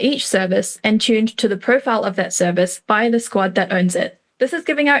implemented on each service and tuned to the profile of that service by the squad that owns it. This is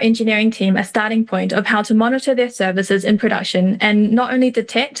giving our engineering team a starting point of how to monitor their services in production and not only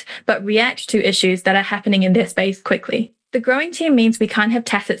detect, but react to issues that are happening in their space quickly. The growing team means we can't have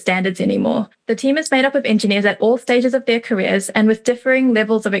tacit standards anymore. The team is made up of engineers at all stages of their careers and with differing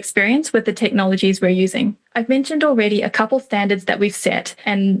levels of experience with the technologies we're using. I've mentioned already a couple standards that we've set,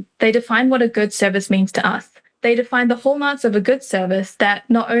 and they define what a good service means to us. They define the hallmarks of a good service that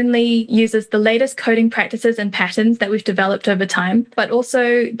not only uses the latest coding practices and patterns that we've developed over time, but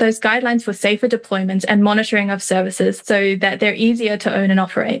also those guidelines for safer deployments and monitoring of services so that they're easier to own and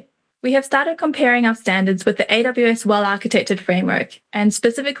operate. We have started comparing our standards with the AWS well-architected framework, and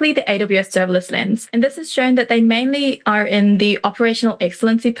specifically the AWS serverless lens. And this has shown that they mainly are in the operational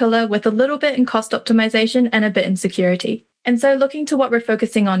excellency pillar with a little bit in cost optimization and a bit in security. And so looking to what we're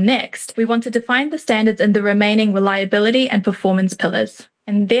focusing on next, we want to define the standards in the remaining reliability and performance pillars.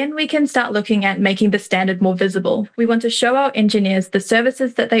 And then we can start looking at making the standard more visible. We want to show our engineers the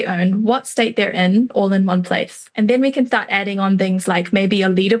services that they own, what state they're in, all in one place. And then we can start adding on things like maybe a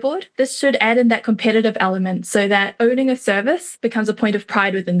leaderboard. This should add in that competitive element so that owning a service becomes a point of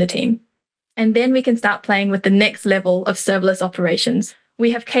pride within the team. And then we can start playing with the next level of serverless operations.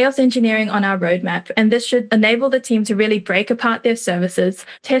 We have chaos engineering on our roadmap, and this should enable the team to really break apart their services,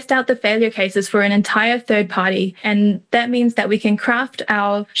 test out the failure cases for an entire third party, and that means that we can craft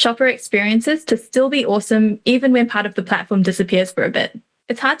our shopper experiences to still be awesome even when part of the platform disappears for a bit.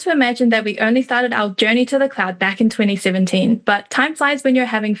 It's hard to imagine that we only started our journey to the cloud back in 2017, but time flies when you're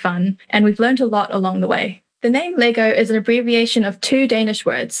having fun, and we've learned a lot along the way. The name Lego is an abbreviation of two Danish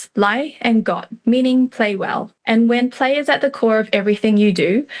words, leg and godt, meaning play well. And when play is at the core of everything you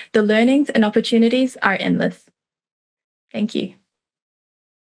do, the learnings and opportunities are endless. Thank you.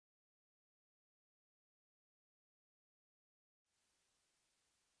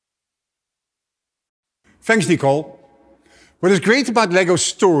 Thanks, Nicole. What is great about Lego's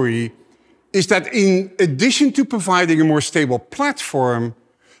story is that in addition to providing a more stable platform,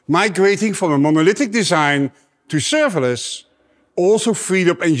 migrating from a monolithic design to serverless also freed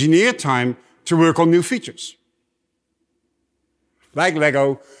up engineer time to work on new features. Like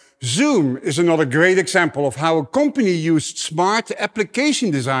Lego, Zoom is another great example of how a company used smart application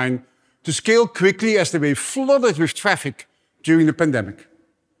design to scale quickly as they were flooded with traffic during the pandemic.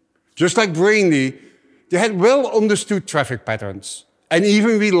 Just like Brainly, they had well understood traffic patterns and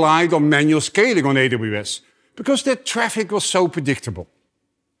even relied on manual scaling on AWS because their traffic was so predictable.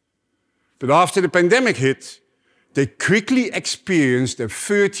 But after the pandemic hit, they quickly experienced a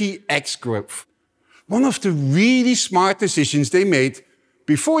 30x growth. One of the really smart decisions they made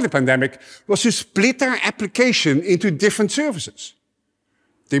before the pandemic was to split their application into different services.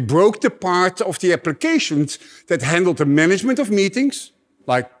 They broke the part of the applications that handled the management of meetings,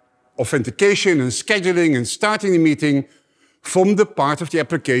 like authentication and scheduling and starting the meeting, from the part of the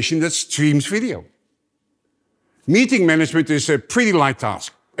application that streams video. Meeting management is a pretty light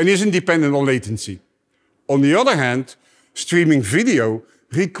task and isn't dependent on latency. On the other hand, streaming video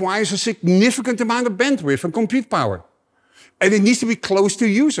requires a significant amount of bandwidth and compute power, and it needs to be close to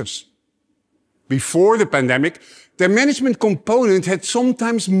users. Before the pandemic, their management component had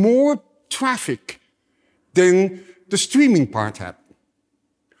sometimes more traffic than the streaming part had.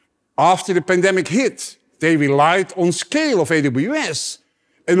 After the pandemic hit, they relied on scale of AWS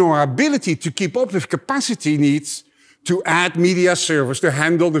and our ability to keep up with capacity needs to add media servers to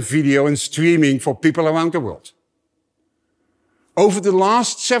handle the video and streaming for people around the world. Over the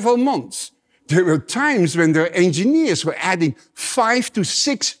last several months, there were times when their engineers were adding 5,000 to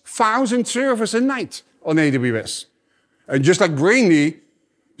 6,000 servers a night on AWS. And just like Brainly,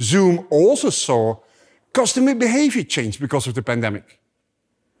 Zoom also saw customer behavior change because of the pandemic.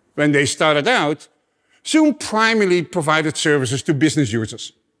 When they started out, Zoom primarily provided services to business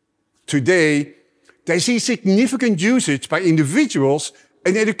users. Today, they see significant usage by individuals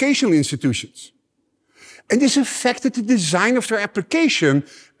and educational institutions. And this affected the design of their application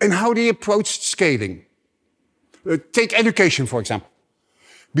and how they approached scaling. Take education, for example.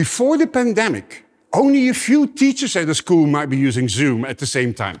 Before the pandemic, only a few teachers at a school might be using Zoom at the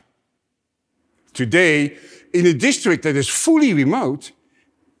same time. Today, in a district that is fully remote,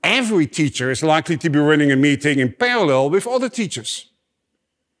 every teacher is likely to be running a meeting in parallel with other teachers.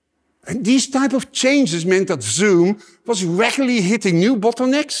 And these type of changes meant that Zoom was regularly hitting new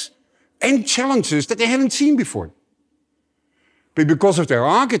bottlenecks and challenges that they hadn't seen before. But because of their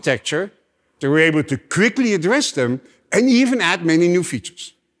architecture, they were able to quickly address them and even add many new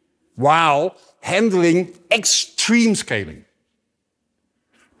features, while handling extreme scaling.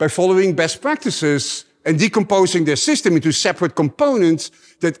 By following best practices and decomposing their system into separate components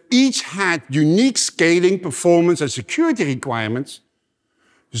that each had unique scaling, performance, and security requirements,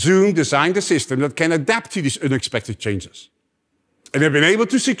 Zoom designed a system that can adapt to these unexpected changes. And they've been able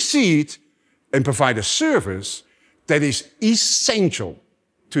to succeed and provide a service that is essential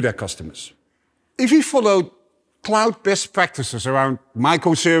to their customers. If you follow cloud best practices around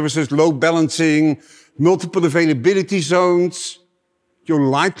microservices, load balancing, multiple availability zones, you're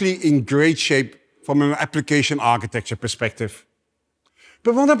likely in great shape from an application architecture perspective.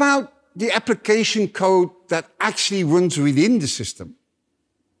 But what about the application code that actually runs within the system?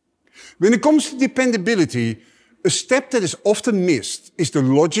 When it comes to dependability, a step that is often missed is the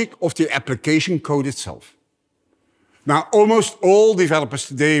logic of the application code itself. Now, almost all developers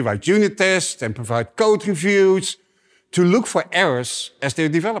today write unit tests and provide code reviews to look for errors as they're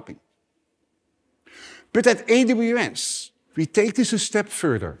developing. But at AWS, we take this a step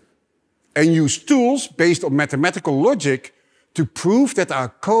further and use tools based on mathematical logic to prove that our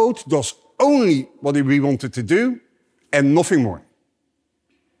code does only what we want it to do and nothing more.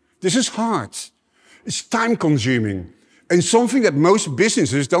 This is hard. It's time-consuming and something that most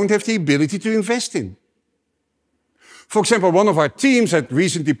businesses don't have the ability to invest in. For example, one of our teams had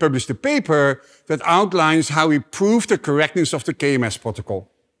recently published a paper that outlines how we prove the correctness of the KMS protocol.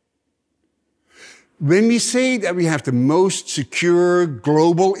 When we say that we have the most secure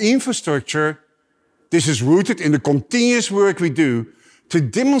global infrastructure, this is rooted in the continuous work we do to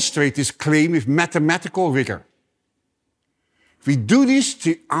demonstrate this claim with mathematical rigor. We do this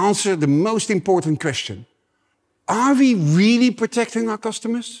to answer the most important question. Are we really protecting our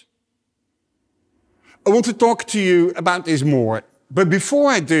customers? I want to talk to you about this more, but before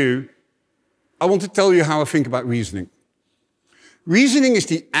I do, I want to tell you how I think about reasoning. Reasoning is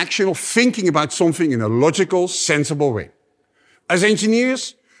the action of thinking about something in a logical, sensible way. As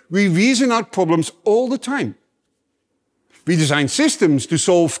engineers, we reason out problems all the time. We design systems to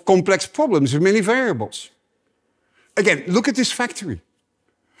solve complex problems with many variables. Again, look at this factory.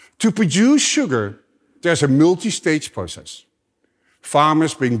 To produce sugar, there's a multi-stage process.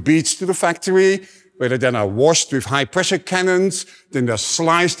 Farmers bring beets to the factory, where they then are washed with high-pressure cannons, then they're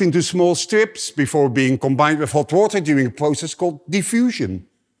sliced into small strips before being combined with hot water during a process called diffusion.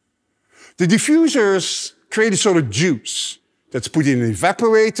 The diffusers create a sort of juice that's put in an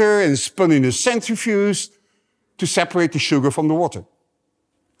evaporator and spun in a centrifuge to separate the sugar from the water.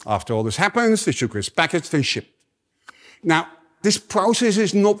 After all this happens, the sugar is packaged and shipped. Now, this process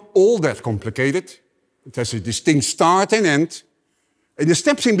is not all that complicated. It has a distinct start and end, and the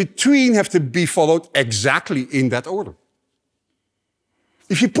steps in between have to be followed exactly in that order.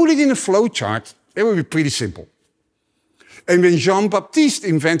 If you put it in a flowchart, it will be pretty simple. And when Jean-Baptiste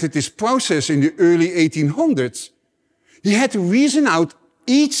invented this process in the early 1800s, he had to reason out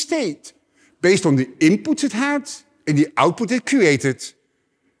each state based on the inputs it had and the output it created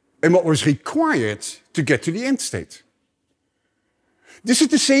and what was required to get to the end state. This is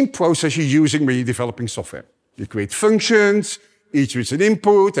the same process you're using when you're developing software. You create functions, each with an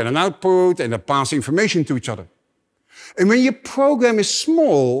input and an output, and they pass information to each other. And when your program is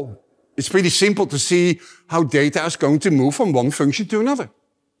small, it's pretty simple to see how data is going to move from one function to another.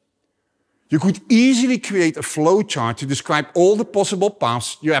 You could easily create a flowchart to describe all the possible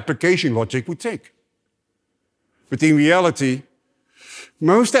paths your application logic would take. But in reality,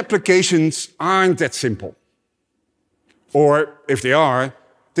 most applications aren't that simple. Or if they are,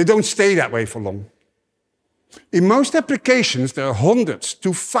 they don't stay that way for long. In most applications, there are hundreds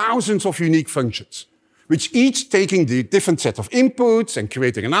to thousands of unique functions, which each taking the different set of inputs and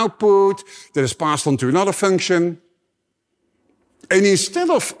creating an output that is passed on to another function. And instead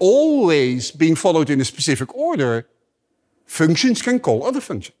of always being followed in a specific order, functions can call other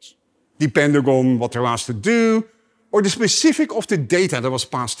functions, depending on what they're asked to do or the specific of the data that was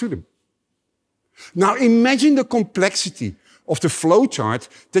passed to them. Now imagine the complexity of the flowchart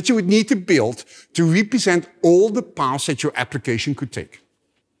that you would need to build to represent all the paths that your application could take.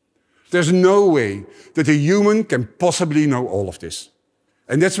 There's no way that a human can possibly know all of this.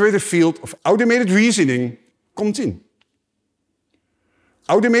 And that's where the field of automated reasoning comes in.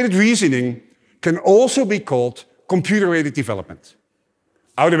 Automated reasoning can also be called computer-aided development.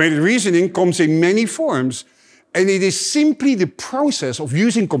 Automated reasoning comes in many forms, and it is simply the process of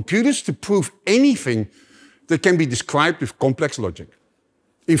using computers to prove anything that can be described with complex logic.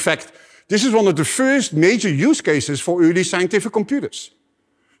 In fact, this is one of the first major use cases for early scientific computers.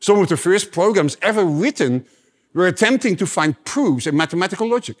 Some of the first programs ever written were attempting to find proofs in mathematical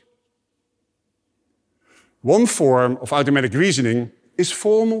logic. One form of automatic reasoning is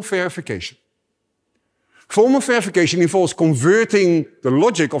formal verification. Formal verification involves converting the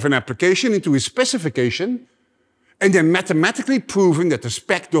logic of an application into a specification and then mathematically proving that the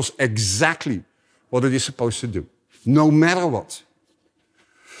spec does exactly what it is supposed to do, no matter what.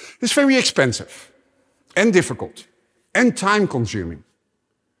 It's very expensive and difficult and time-consuming.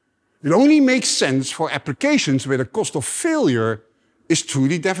 It only makes sense for applications where the cost of failure is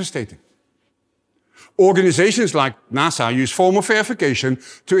truly devastating. Organizations like NASA use formal verification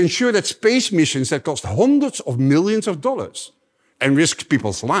to ensure that space missions that cost hundreds of millions of dollars and risk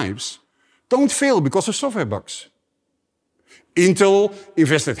people's lives don't fail because of software bugs. Intel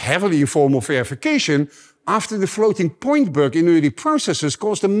invested heavily in formal verification after the floating point bug in early processors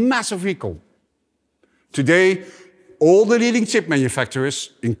caused a massive recall. Today, all the leading chip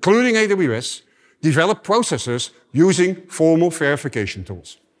manufacturers, including AWS, develop processors using formal verification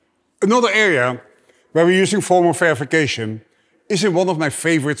tools. Another area where we're using formal verification is in one of my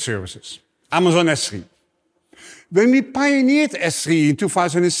favorite services, Amazon S3. When we pioneered S3 in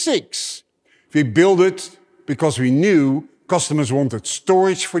 2006, we built it because we knew customers wanted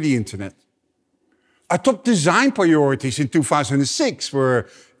storage for the internet. Our top design priorities in 2006 were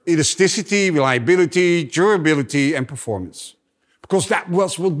elasticity, reliability, durability, and performance, because that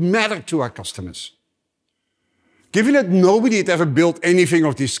was what mattered to our customers. Given that nobody had ever built anything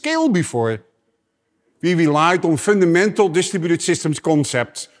of this scale before, we relied on fundamental distributed systems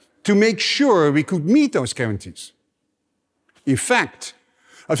concepts to make sure we could meet those guarantees. In fact,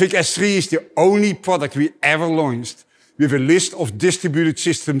 I think S3 is the only product we ever launched with a list of distributed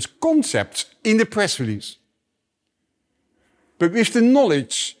systems concepts in the press release. But with the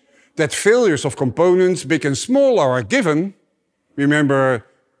knowledge that failures of components, big and small, are a given, remember,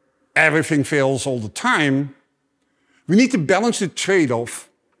 everything fails all the time, we need to balance the trade-off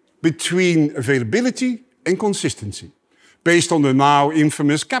between availability and consistency, based on the now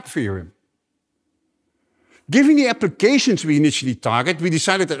infamous CAP theorem. Given the applications we initially target, we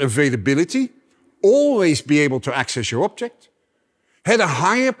decided that availability, always be able to access your object, had a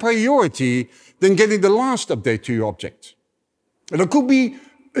higher priority than getting the last update to your object. And there could be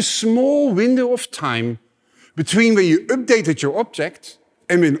a small window of time between when you updated your object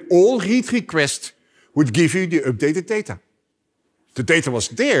and when all read requests would give you the updated data. The data was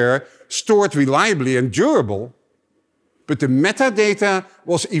there, stored reliably and durable, but the metadata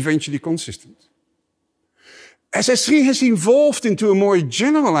was eventually consistent. As S3 has evolved into a more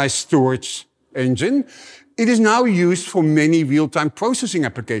generalized storage engine, it is now used for many real-time processing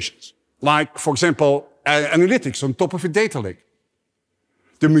applications, like, for example, analytics on top of a data lake.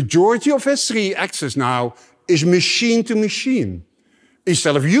 The majority of S3 access now is machine to machine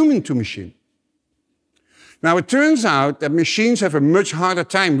instead of human to machine. Now, it turns out that machines have a much harder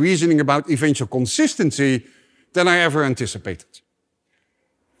time reasoning about eventual consistency than I ever anticipated.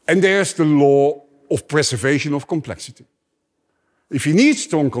 And there's the law of preservation of complexity. If you need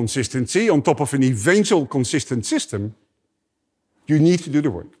strong consistency on top of an eventual consistent system, you need to do the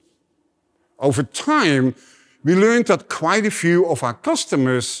work. Over time, we learned that quite a few of our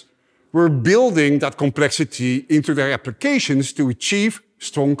customers were building that complexity into their applications to achieve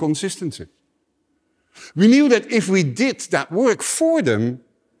strong consistency. We knew that if we did that work for them,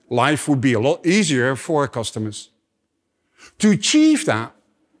 life would be a lot easier for our customers. To achieve that,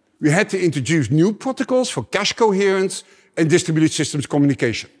 we had to introduce new protocols for cache coherence and distributed systems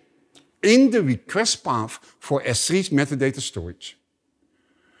communication in the request path for S3's metadata storage.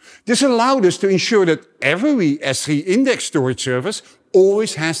 This allowed us to ensure that every S3 index storage service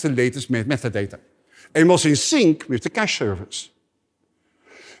always has the latest metadata and was in sync with the cache servers.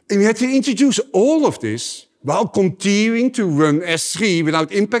 And we had to introduce all of this while continuing to run S3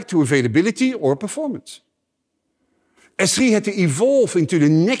 without impact to availability or performance. S3 had to evolve into the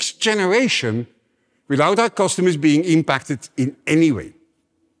next generation without our customers being impacted in any way.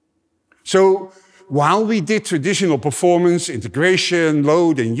 So while we did traditional performance, integration,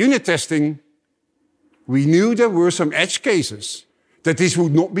 load, and unit testing, we knew there were some edge cases that this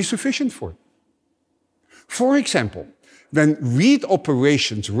would not be sufficient for. For example, when read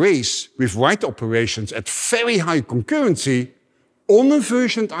operations race with write operations at very high concurrency on a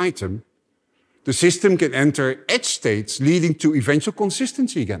versioned item, the system can enter edge states leading to eventual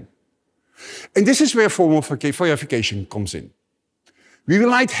consistency again. And this is where formal verification comes in. We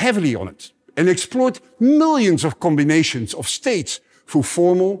relied heavily on it and explored millions of combinations of states through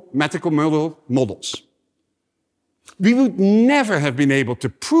formal mathematical models. We would never have been able to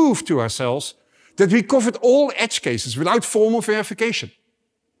prove to ourselves that we covered all edge cases without formal verification.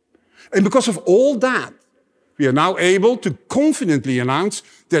 And because of all that, we are now able to confidently announce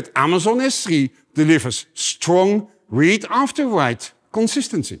that Amazon S3 delivers strong read after write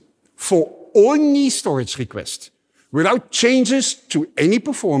consistency for any storage request, without changes to any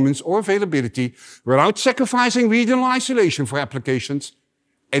performance or availability, without sacrificing regional isolation for applications,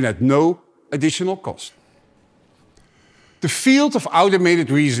 and at no additional cost. The field of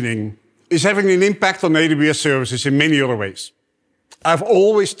automated reasoning is having an impact on AWS services in many other ways. I've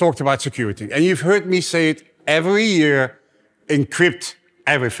always talked about security, and you've heard me say it every year: encrypt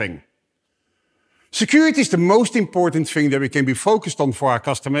everything. Security is the most important thing that we can be focused on for our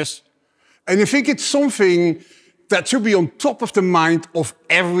customers, and I think it's something that should be on top of the mind of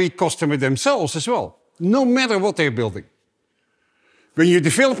every customer themselves as well, no matter what they're building. When you're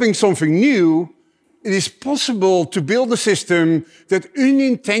developing something new, it is possible to build a system that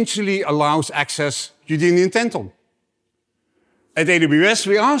unintentionally allows access you didn't intend on. At AWS,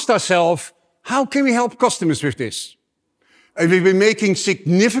 we asked ourselves, how can we help customers with this? And we've been making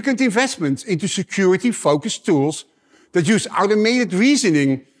significant investments into security-focused tools that use automated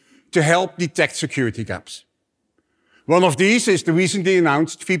reasoning to help detect security gaps. One of these is the recently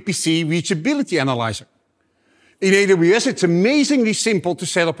announced VPC Reachability Analyzer. In AWS, it's amazingly simple to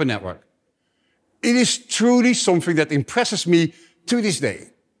set up a network. It is truly something that impresses me to this day.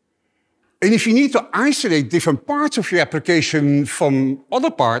 And if you need to isolate different parts of your application from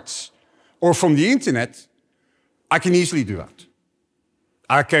other parts or from the internet, I can easily do that.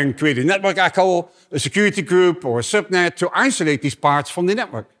 I can create a network echo, a security group, or a subnet to isolate these parts from the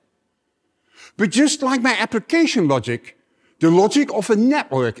network. But just like my application logic, the logic of a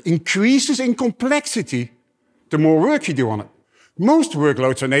network increases in complexity the more work you do on it. Most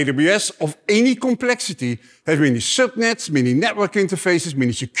workloads on AWS of any complexity have many subnets, many network interfaces,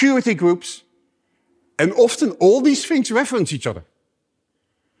 many security groups, and often all these things reference each other.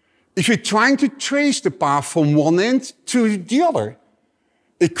 If you're trying to trace the path from one end to the other,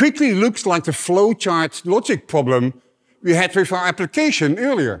 it quickly looks like the flowchart logic problem we had with our application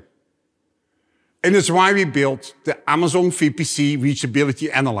earlier. And that's why we built the Amazon VPC Reachability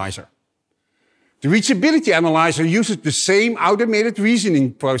Analyzer. The Reachability Analyzer uses the same automated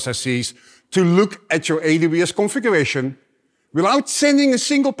reasoning processes to look at your AWS configuration without sending a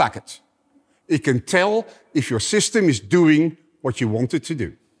single packet. It can tell if your system is doing what you want it to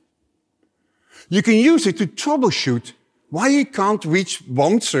do. You can use it to troubleshoot why you can't reach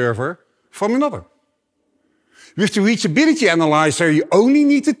one server from another. With the Reachability Analyzer, you only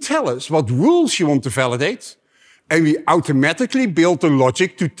need to tell us what rules you want to validate, and we automatically build the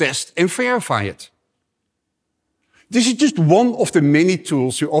logic to test and verify it. This is just one of the many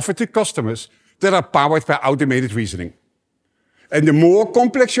tools we offer to customers that are powered by automated reasoning. And the more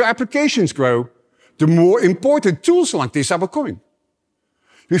complex your applications grow, the more important tools like this are becoming.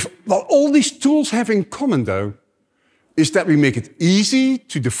 What all these tools have in common, though, is that we make it easy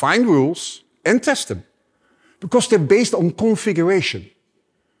to define rules and test them, because they're based on configuration.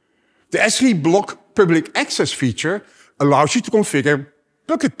 The S3 block public access feature allows you to configure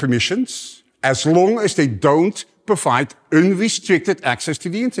bucket permissions as long as they don't provide unrestricted access to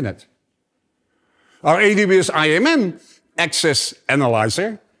the internet. Our AWS IAM Access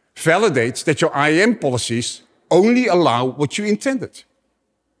Analyzer validates that your IAM policies only allow what you intended.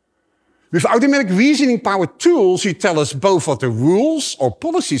 With automatic reasoning-powered tools, you tell us both what the rules or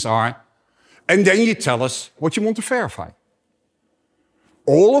policies are, and then you tell us what you want to verify.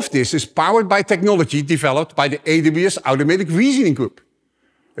 All of this is powered by technology developed by the AWS Automatic Reasoning Group,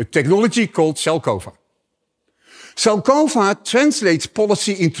 a technology called Zelkova. Zelkova translates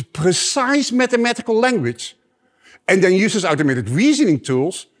policy into precise mathematical language and then uses automated reasoning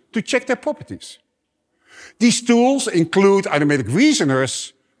tools to check their properties. These tools include automatic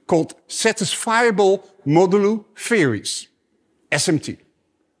reasoners called satisfiable modulo theories, SMT,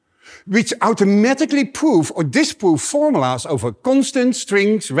 which automatically prove or disprove formulas over constants,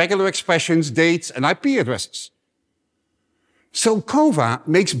 strings, regular expressions, dates, and IP addresses. Zelkova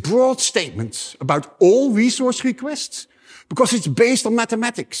makes broad statements about all resource requests because it's based on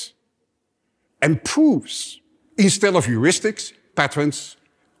mathematics and proves instead of heuristics, patterns,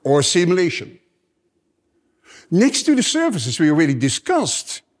 or simulation. Next to the services we already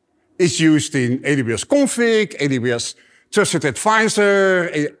discussed, it's used in AWS Config, AWS Trusted Advisor,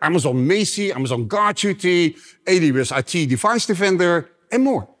 Amazon Macie, Amazon Guard Duty, AWS IT Device Defender, and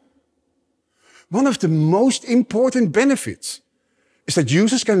more. One of the most important benefits is that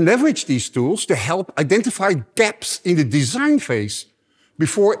users can leverage these tools to help identify gaps in the design phase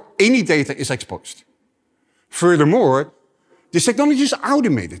before any data is exposed. Furthermore, this technology is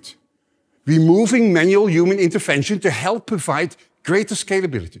automated, removing manual human intervention to help provide greater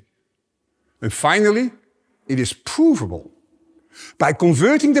scalability. And finally, it is provable. By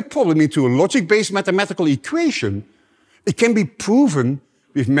converting the problem into a logic-based mathematical equation, it can be proven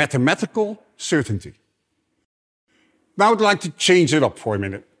with mathematical certainty. Now I'd like to change it up for a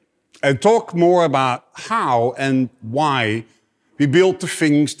minute and talk more about how and why we build the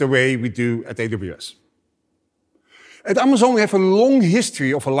things the way we do at AWS. At Amazon, we have a long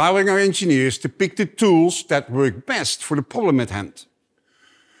history of allowing our engineers to pick the tools that work best for the problem at hand.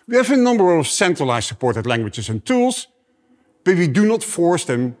 We have a number of centralized supported languages and tools, but we do not force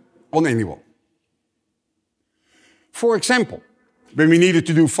them on anyone. For example, when we needed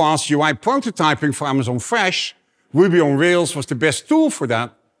to do fast UI prototyping for Amazon Fresh, Ruby on Rails was the best tool for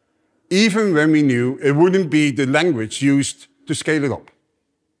that, even when we knew it wouldn't be the language used to scale it up.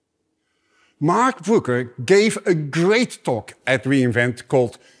 Mark Brooker gave a great talk at re:Invent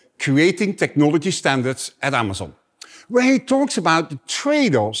called Creating Technology Standards at Amazon, where he talks about the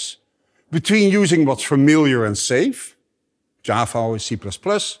trade-offs between using what's familiar and safe, Java or C++,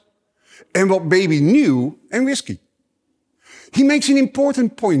 and what may be new and risky. He makes an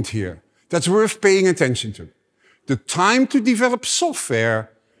important point here that's worth paying attention to. the time to develop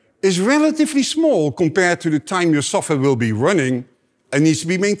software is relatively small compared to the time your software will be running and needs to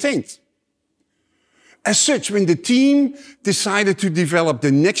be maintained. As such, when the team decided to develop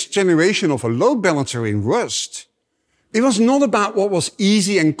the next generation of a load balancer in Rust, it was not about what was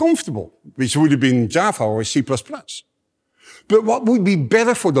easy and comfortable, which would have been Java or C++, but what would be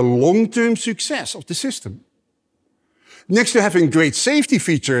better for the long-term success of the system. Next to having great safety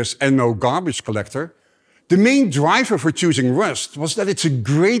features and no garbage collector, the main driver for choosing Rust was that it's a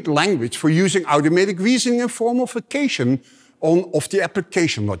great language for using automatic reasoning and formalification of the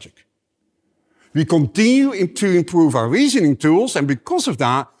application logic. We continue to improve our reasoning tools, and because of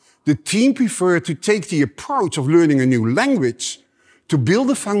that, the team preferred to take the approach of learning a new language to build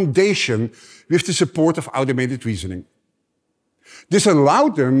a foundation with the support of automated reasoning. This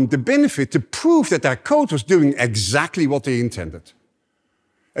allowed them the benefit to prove that their code was doing exactly what they intended.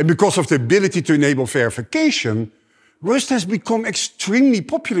 And because of the ability to enable verification, Rust has become extremely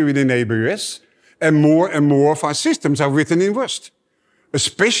popular within AWS, and more of our systems are written in Rust,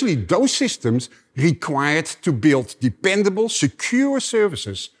 especially those systems required to build dependable, secure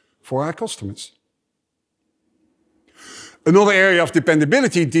services for our customers. Another area of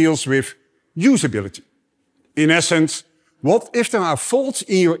dependability deals with usability. In essence, what if there are faults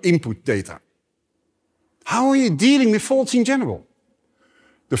in your input data? How are you dealing with faults in general?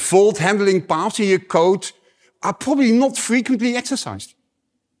 The fault handling paths in your code are probably not frequently exercised.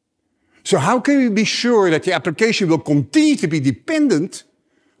 So how can we be sure that the application will continue to be dependent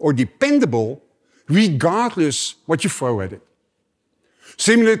or dependable regardless what you throw at it?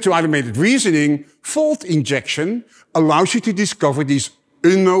 Similar to automated reasoning, fault injection allows you to discover these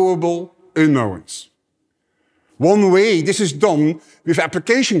unknowable unknowns. One way this is done with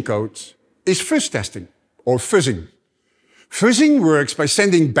application code is fuzz testing, or fuzzing. Fuzzing works by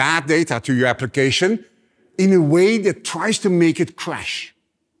sending bad data to your application in a way that tries to make it crash.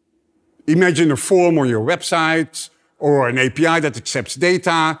 Imagine a form on your website, or an API that accepts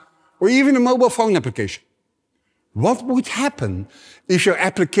data, or even a mobile phone application. What would happen if your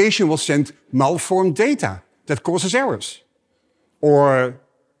application will send malformed data that causes errors? Or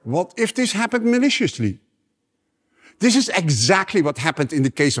what if this happened maliciously? This is exactly what happened in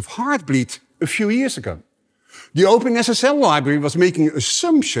the case of Heartbleed a few years ago. The OpenSSL library was making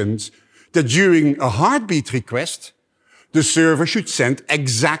assumptions that during a heartbeat request, the server should send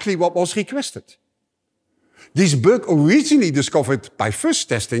exactly what was requested. This bug originally discovered by fuzz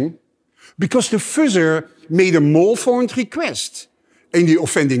testing because the fuzzer made a malformed request and the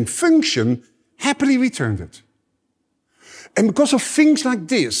offending function happily returned it. And because of things like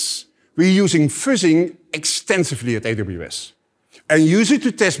this, we're using fuzzing extensively at AWS and use it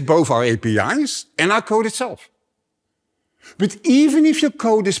to test both our APIs and our code itself. But even if your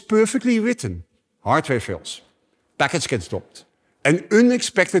code is perfectly written, hardware fails, packets get dropped, and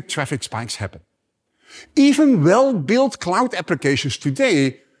unexpected traffic spikes happen. Even well-built cloud applications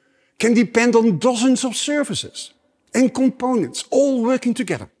today can depend on dozens of services and components all working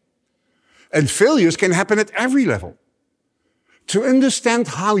together. And failures can happen at every level. To understand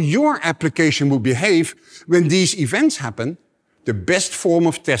how your application will behave when these events happen, the best form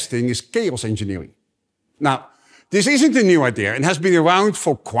of testing is chaos engineering. Now, this isn't a new idea and has been around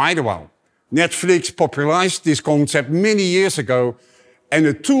for quite a while. Netflix popularized this concept many years ago, and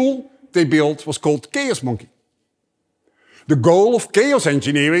a tool they built was called Chaos Monkey. The goal of chaos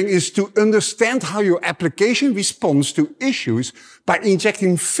engineering is to understand how your application responds to issues by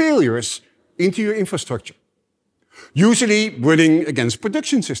injecting failures into your infrastructure, usually running against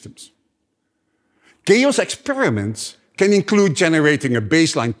production systems. Chaos experiments can include generating a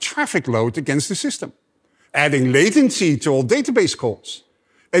baseline traffic load against the system, adding latency to all database calls,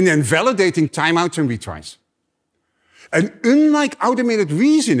 and then validating timeouts and retries. And unlike automated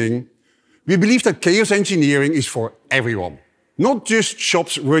reasoning, we believe that chaos engineering is for everyone, not just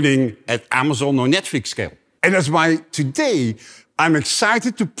shops running at Amazon or Netflix scale. And that's why today I'm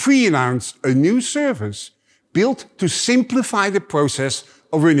excited to pre-announce a new service built to simplify the process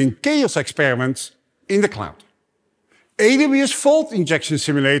of running chaos experiments in the cloud. AWS Fault Injection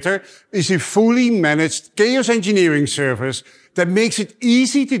Simulator is a fully managed chaos engineering service that makes it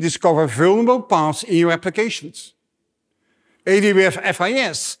easy to discover vulnerable paths in your applications. AWS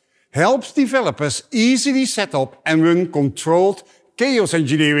FIS helps developers easily set up and run controlled chaos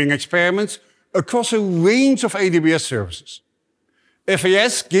engineering experiments across a range of AWS services.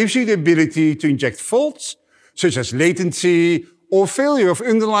 FIS gives you the ability to inject faults, such as latency or failure of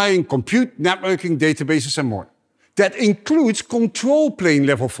underlying compute networking databases and more. That includes control plane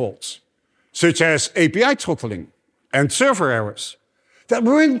level faults, such as API throttling and server errors that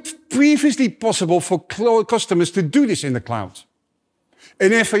weren't previously possible for customers to do this in the cloud.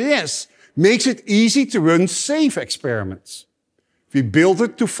 And FAS makes it easy to run safe experiments. We built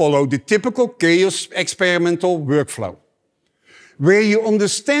it to follow the typical chaos experimental workflow, where you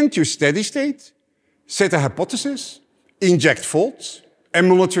understand your steady state, set a hypothesis, inject faults, and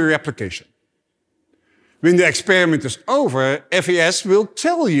monitor your application. When the experiment is over, FAS will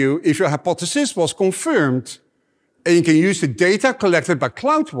tell you if your hypothesis was confirmed, and you can use the data collected by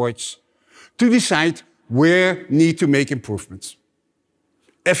CloudWatch to decide where need to make improvements.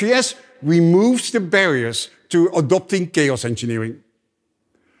 FAS removes the barriers to adopting chaos engineering.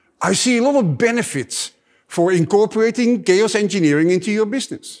 I see a lot of benefits for incorporating chaos engineering into your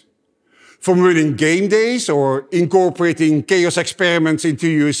business. From running game days or incorporating chaos experiments into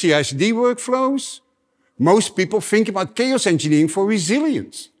your CI/CD workflows, most people think about chaos engineering for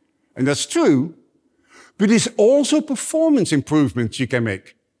resilience. And that's true, but it's also performance improvements you can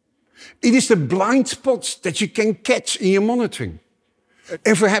make. It is the blind spots that you can catch in your monitoring.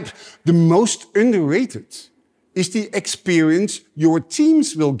 And perhaps the most underrated is the experience your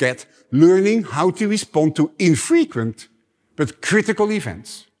teams will get learning how to respond to infrequent but critical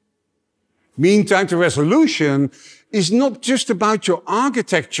events. Mean time to resolution is not just about your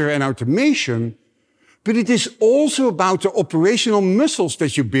architecture and automation, but it is also about the operational muscles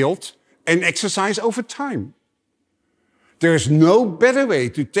that you build and exercise over time. There is no better way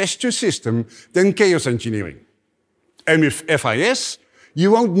to test your system than chaos engineering. And with FIS,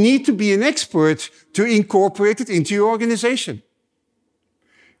 you won't need to be an expert to incorporate it into your organization.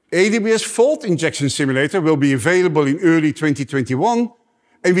 AWS Fault Injection Simulator will be available in early 2021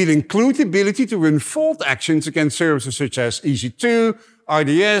 and will include the ability to run fault actions against services such as EC2,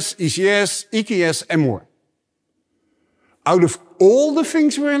 RDS, ECS, EKS, and more. Out of all the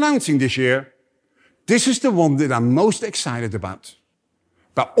things we're announcing this year, this is the one that I'm most excited about.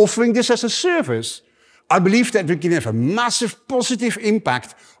 By offering this as a service, I believe that we can have a massive positive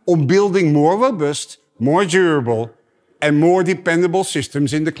impact on building more robust, more durable, and more dependable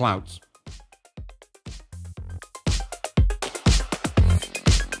systems in the cloud.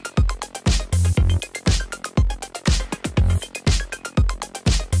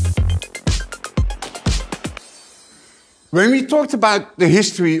 When we talked about the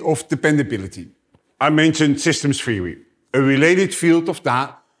history of dependability, I mentioned systems theory. A related field of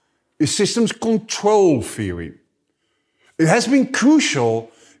that is systems control theory. It has been crucial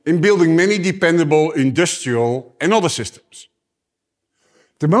in building many dependable industrial and other systems.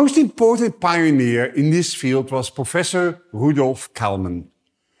 The most important pioneer in this field was Professor Rudolf Kalman.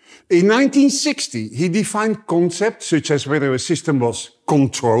 In 1960, he defined concepts such as whether a system was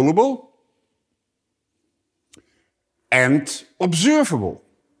controllable and observable,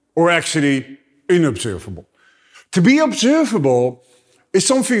 or actually unobservable. To be observable is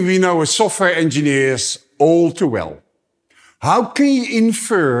something we know as software engineers all too well. How can you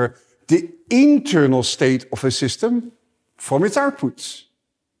infer the internal state of a system from its outputs?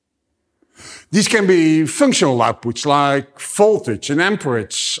 These can be functional outputs like voltage and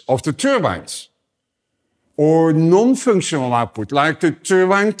amperage of the turbines, or non-functional output like the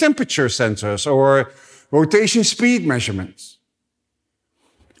turbine temperature sensors or rotation speed measurements.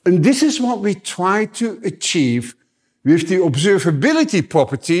 And this is what we try to achieve with the observability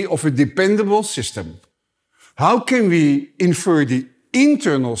property of a dependable system. How can we infer the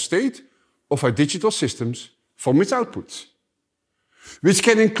internal state of our digital systems from its outputs? Which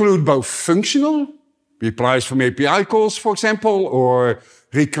can include both functional, replies from API calls, for example, or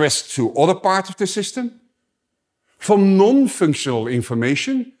requests to other parts of the system, from non-functional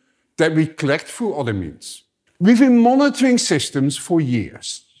information that we collect through other means. We've been monitoring systems for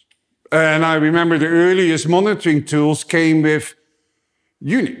years. And I remember the earliest monitoring tools came with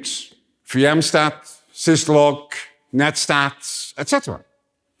Unix, VMstat, syslog, netstat, etc.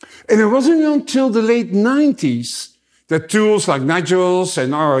 And it wasn't until the late 90s that tools like Nagios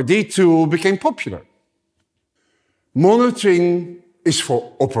and RRD tool became popular. Monitoring is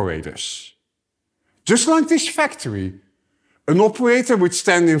for operators. Just like this factory, an operator would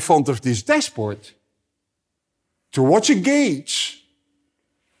stand in front of this dashboard to watch a gauge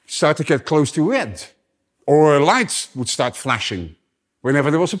start to get close to red, or lights would start flashing whenever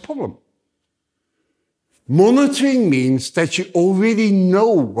there was a problem. Monitoring means that you already know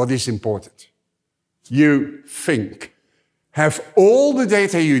what is important. You think, have all the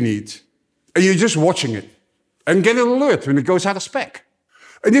data you need, and you're just watching it, and get an alert when it goes out of spec.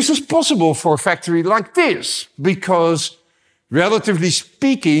 And this is possible for a factory like this, because relatively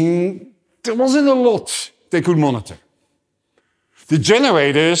speaking, there wasn't a lot they could monitor. The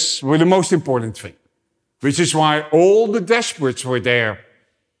generators were the most important thing. which is why all the dashboards were there.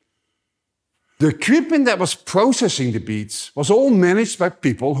 The equipment that was processing the beats was all managed by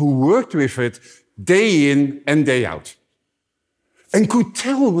people who worked with it day in and day out, and could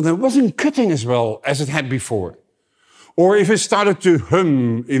tell when it wasn't cutting as well as it had before, or if it started to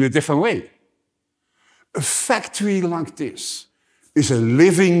hum in a different way. A factory like this is a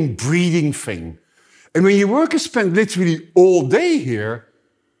living, breathing thing. And when your workers spend literally all day here,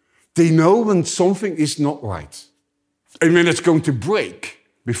 they know when something is not right and when it's going to break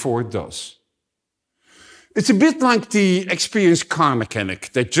before it does. It's a bit like the experienced car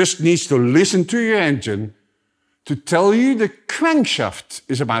mechanic that just needs to listen to your engine to tell you the crankshaft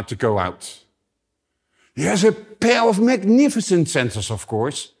is about to go out. He has a pair of magnificent sensors, of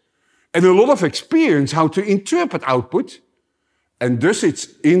course, and a lot of experience how to interpret output and thus its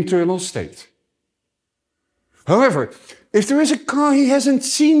internal state. However, if there is a car he hasn't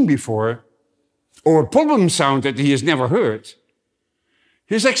seen before, or a problem sound that he has never heard,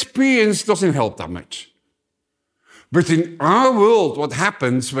 his experience doesn't help that much. But in our world, what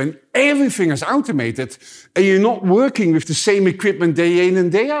happens when everything is automated and you're not working with the same equipment day in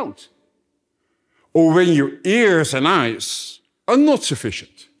and day out? Or when your ears and eyes are not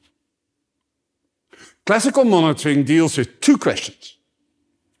sufficient? Classical monitoring deals with two questions.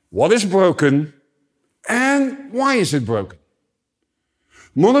 What is broken and why is it broken?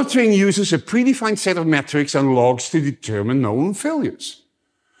 Monitoring uses a predefined set of metrics and logs to determine known failures.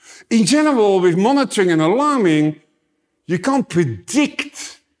 In general, with monitoring and alarming, you can't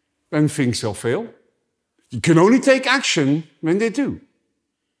predict when things will fail. You can only take action when they do.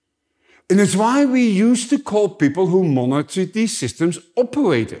 And it's why we used to call people who monitor these systems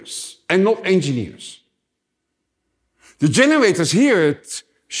operators and not engineers. The generators here at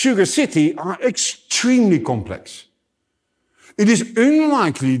Sugar City are extremely complex. It is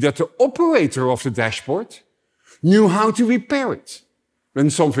unlikely that the operator of the dashboard knew how to repair it when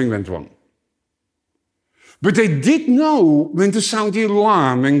something went wrong. But they did know when to sound the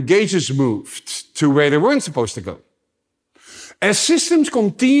alarm when gauges moved to where they weren't supposed to go. As systems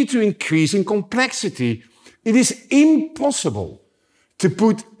continue to increase in complexity, it is impossible to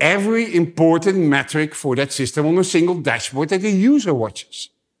put every important metric for that system on a single dashboard that the user watches.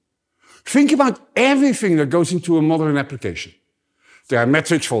 Think about everything that goes into a modern application. There are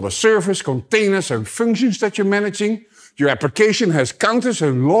metrics for the servers, containers, and functions that you're managing. Your application has counters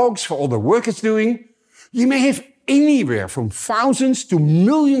and logs for all the work it's doing. You may have anywhere from thousands to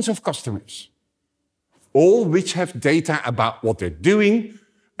millions of customers, all which have data about what they're doing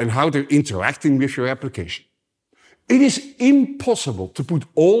and how they're interacting with your application. It is impossible to put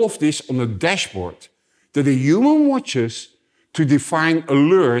all of this on a dashboard that a human watches to define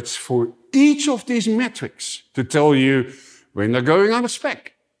alerts for each of these metrics to tell you when they're going out of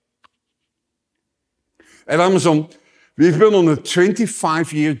spec. At Amazon, we've been on a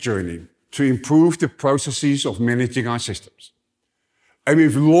 25-year journey to improve the processes of managing our systems. And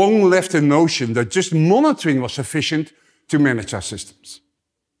we've long left the notion that just monitoring was sufficient to manage our systems.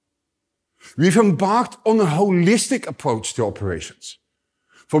 We've embarked on a holistic approach to operations,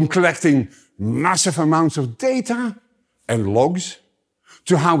 from collecting massive amounts of data and logs,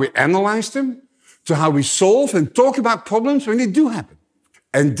 to how we analyze them, to how we solve and talk about problems when they do happen.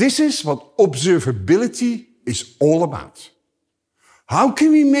 And this is what observability is all about. How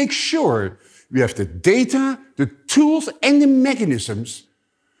can we make sure we have the data, the tools, and the mechanisms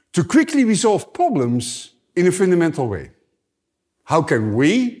to quickly resolve problems in a fundamental way? How can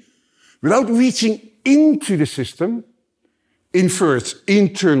we, without reaching into the system, infer its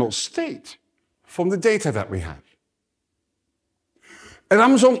internal state from the data that we have? At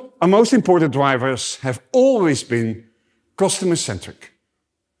Amazon, our most important drivers have always been customer-centric.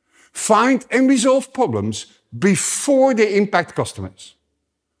 Find and resolve problems before they impact customers.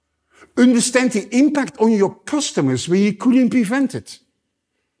 Understand the impact on your customers when you couldn't prevent it.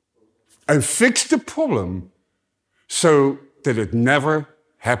 And fix the problem so that it never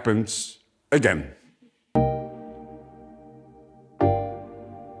happens again.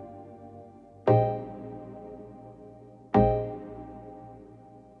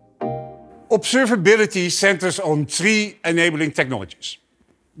 Observability centers on three enabling technologies: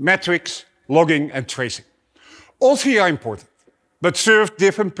 metrics, logging, and tracing. All three are important, but serve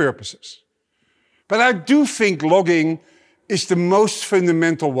different purposes. But I do think logging is the most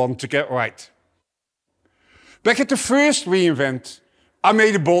fundamental one to get right. Back at the first reInvent, I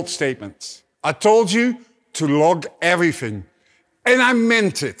made a bold statement. I told you to log everything. And I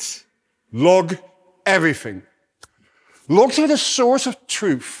meant it. Log everything. Logs are the source of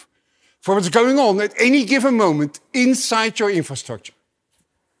truth for what's going on at any given moment inside your infrastructure.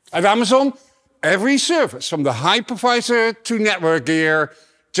 At Amazon, every service, from the hypervisor to network gear,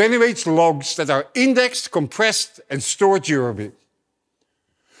 generates logs that are indexed, compressed, and stored durably.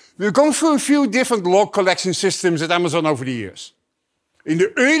 We've gone through a few different log collection systems at Amazon over the years. In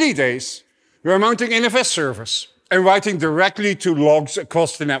the early days, we were mounting NFS servers and writing directly to logs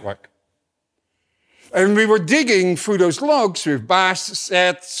across the network. And we were digging through those logs with bash,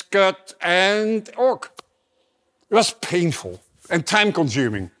 set, scut, and org. It was painful and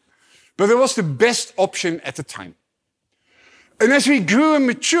time-consuming, but it was the best option at the time. And as we grew and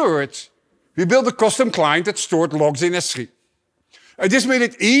matured, we built a custom client that stored logs in S3. And this made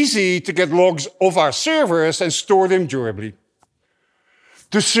it easy to get logs off our servers and store them durably.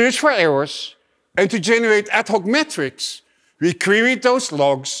 To search for errors and to generate ad hoc metrics, we queried those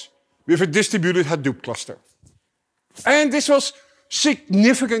logs with a distributed Hadoop cluster. And this was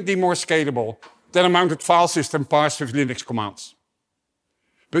significantly more scalable than a mounted file system parsed with Linux commands.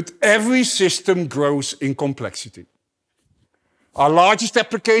 But every system grows in complexity. Our largest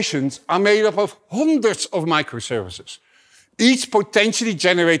applications are made up of hundreds of microservices, each potentially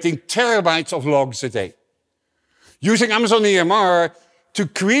generating terabytes of logs a day. Using Amazon EMR to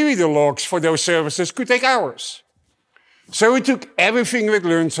query the logs for those services could take hours. So we took everything we'd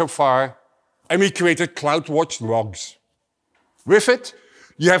learned so far and we created CloudWatch logs. With it,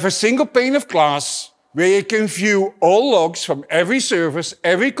 you have a single pane of glass where you can view all logs from every service,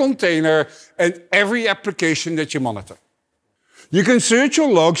 every container, and every application that you monitor. You can search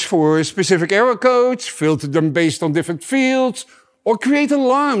your logs for specific error codes, filter them based on different fields, or create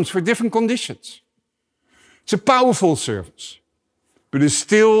alarms for different conditions. It's a powerful service, but it's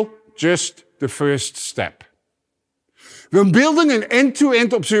still just the first step. When building an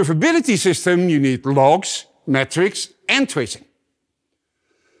end-to-end observability system, you need logs, metrics, and tracing.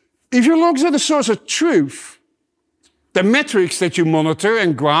 If your logs are the source of truth, the metrics that you monitor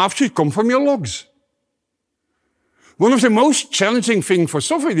and graph should come from your logs. One of the most challenging things for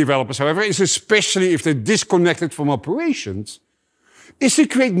software developers, however, is especially if they're disconnected from operations, is to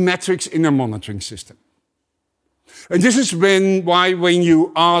create metrics in their monitoring system. And this is why when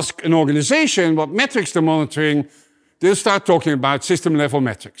you ask an organization what metrics they're monitoring, they'll start talking about system-level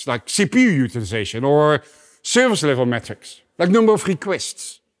metrics, like CPU utilization, or service-level metrics, like number of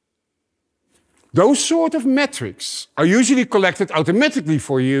requests. Those sort of metrics are usually collected automatically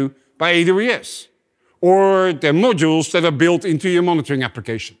for you by AWS, or they're modules that are built into your monitoring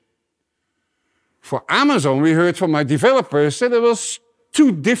application. For Amazon, we heard from our developers that it was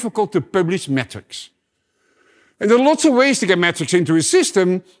too difficult to publish metrics. And there are lots of ways to get metrics into a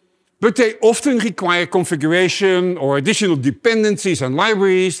system, but they often require configuration or additional dependencies and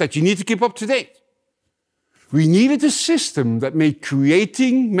libraries that you need to keep up to date. We needed a system that made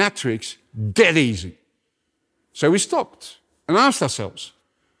creating metrics dead easy. So we stopped and asked ourselves,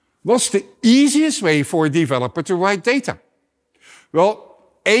 what's the easiest way for a developer to write data? Well,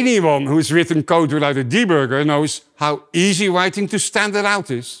 anyone who's written code without a debugger knows how easy writing to standard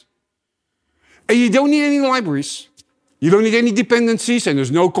out is. And you don't need any libraries. You don't need any dependencies, and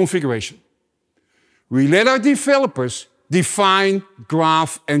there's no configuration. We let our developers define,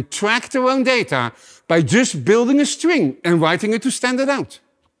 graph, and track their own data by just building a string and writing it to standard out.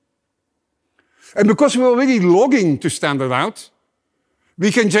 And because we're already logging to standard out, we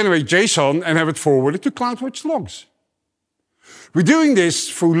can generate JSON and have it forwarded to CloudWatch logs. We're doing this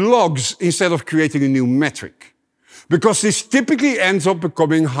through logs instead of creating a new metric, because this typically ends up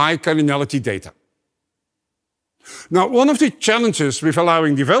becoming high cardinality data. Now, one of the challenges with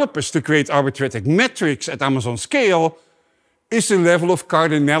allowing developers to create arbitrary metrics at Amazon scale is the level of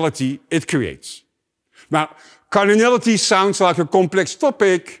cardinality it creates. Now, cardinality sounds like a complex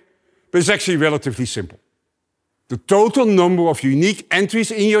topic, but it's actually relatively simple. The total number of unique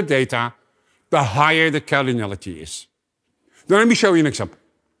entries in your data, the higher the cardinality is. Now, let me show you an example.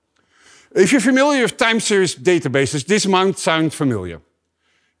 If you're familiar with time series databases, this might sound familiar.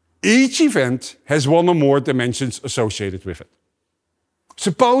 Each event has one or more dimensions associated with it.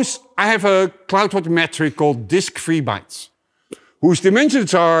 Suppose I have a CloudWatch metric called disk3bytes, whose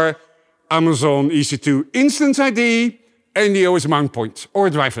dimensions are Amazon EC2 instance ID and the OS mount point, or a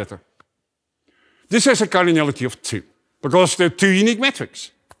drive letter. This has a cardinality of 2, because there are 2 unique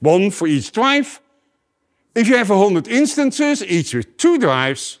metrics, one for each drive. If you have 100 instances, each with 2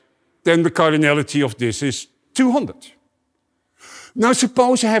 drives, then the cardinality of this is 200. Now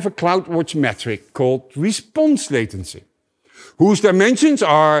suppose I have a CloudWatch metric called response latency, whose dimensions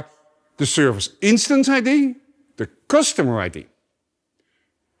are the service instance ID, the customer ID.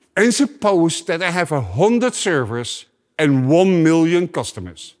 And suppose that I have 100 servers and 1 million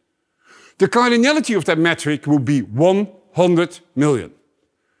customers. The cardinality of that metric will be 100 million.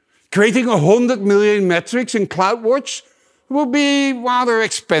 Creating 100 million metrics in CloudWatch will be rather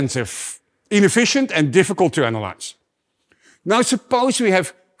expensive, inefficient, and difficult to analyze. Now suppose we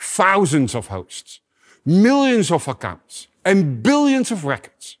have thousands of hosts, millions of accounts, and billions of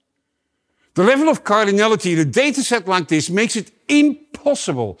records. The level of cardinality in a dataset like this makes it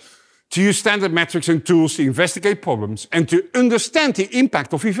impossible to use standard metrics and tools to investigate problems and to understand the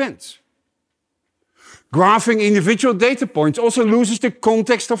impact of events. Graphing individual data points also loses the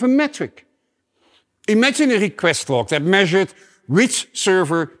context of a metric. Imagine a request log that measured which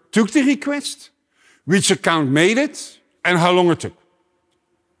server took the request, which account made it, and how long it took.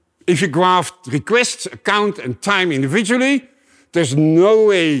 If you graphed requests, account, and time individually, there's no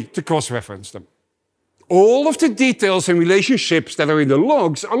way to cross-reference them. All of the details and relationships that are in the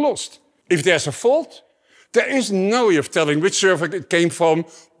logs are lost. If there's a fault, there is no way of telling which server it came from,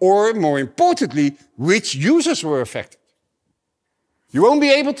 or more importantly, which users were affected. You won't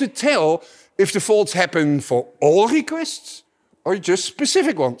be able to tell if the faults happen for all requests or just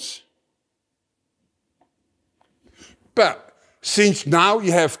specific ones. But since now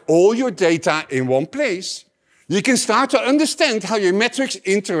you have all your data in one place, you can start to understand how your metrics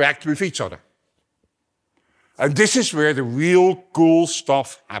interact with each other. And this is where the real cool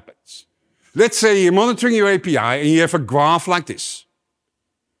stuff happens. Let's say you're monitoring your API and you have a graph like this.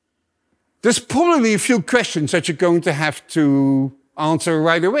 There's probably a few questions that you're going to have to answer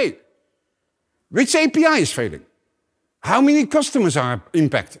right away. Which API is failing? How many customers are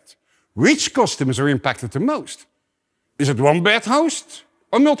impacted? Which customers are impacted the most? Is it one bad host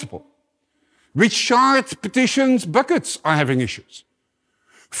or multiple? Which shard, partitions, buckets are having issues?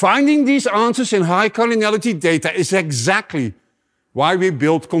 Finding these answers in high cardinality data is exactly why we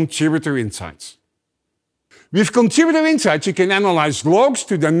built Contributor Insights. With Contributor Insights, you can analyze logs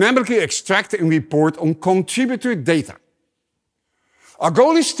to dynamically extract and report on contributor data. Our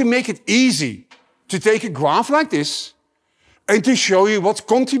goal is to make it easy to take a graph like this and to show you what's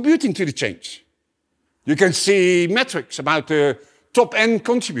contributing to the change. You can see metrics about the top-end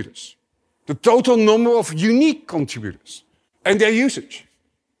contributors, the total number of unique contributors, and their usage.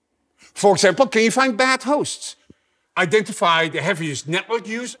 For example, can you find bad hosts? Identify the heaviest network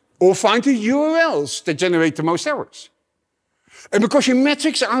use, or find the URLs that generate the most errors. And because your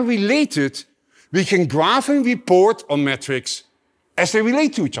metrics are related, we can graph and report on metrics as they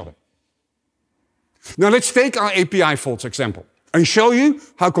relate to each other. Now let's take our API faults example and show you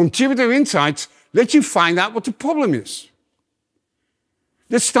how Contributor Insights let you find out what the problem is.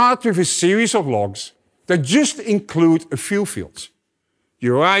 Let's start with a series of logs that just include a few fields: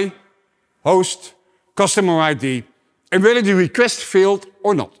 URI, host, customer ID, and whether the request failed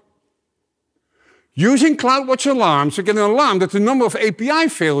or not. Using CloudWatch alarms, we get an alarm that the number of API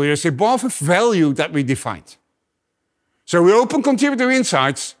failures is above a value that we defined. So we open Contributor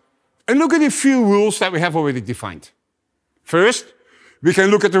Insights and look at a few rules that we have already defined. First, we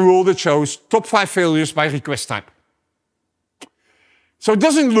can look at the rule that shows top 5 failures by request type. So it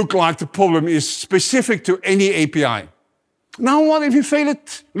doesn't look like the problem is specific to any API. Now what if we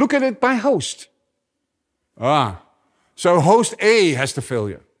look at it by host? So host A has the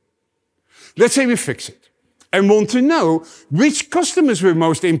failure. Let's say we fix it and want to know which customers were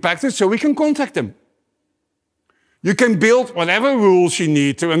most impacted so we can contact them. You can build whatever rules you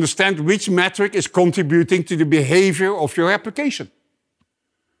need to understand which metric is contributing to the behavior of your application.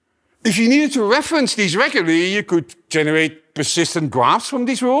 If you needed to reference these regularly, you could generate persistent graphs from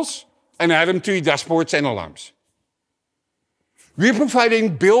these rules and add them to your dashboards and alarms. We're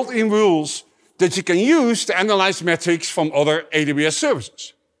providing built-in rules that you can use to analyze metrics from other AWS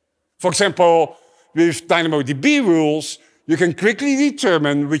services. For example, with DynamoDB rules, you can quickly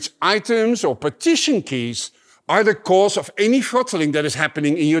determine which items or partition keys are the cause of any throttling that is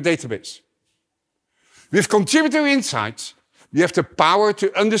happening in your database. With Contributor Insights, you have the power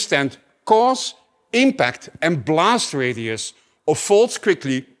to understand cause, impact, and blast radius of faults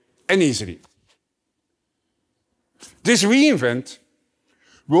quickly and easily. This re:Invent,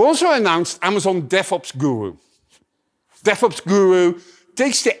 we also announced Amazon DevOps Guru. DevOps Guru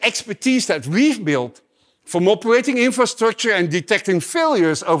takes the expertise that we've built from operating infrastructure and detecting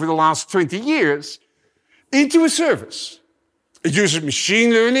failures over the last 20 years into a service. It uses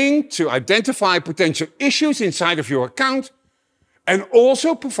machine learning to identify potential issues inside of your account and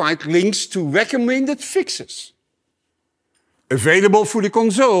also provide links to recommended fixes. Available through the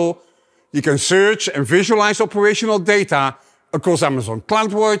console, you can search and visualize operational data across Amazon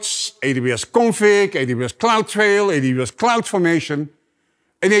CloudWatch, AWS Config, AWS CloudTrail, AWS CloudFormation,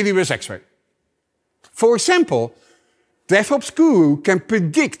 and AWS X-Ray. For example, DevOps Guru can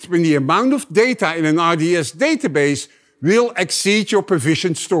predict when the amount of data in an RDS database will exceed your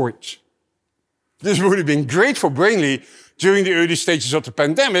provisioned storage. This would have been great for Brainly during the early stages of the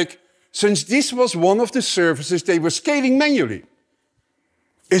pandemic, since this was one of the services they were scaling manually.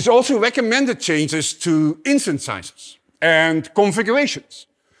 It's also recommended changes to instance sizes and configurations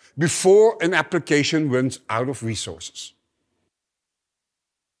before an application runs out of resources.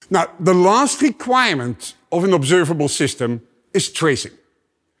 Now, the last requirement of an observable system is tracing.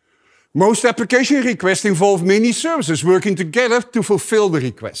 Most application requests involve many services working together to fulfill the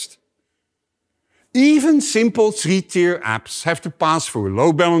request. Even simple three-tier apps have to pass through a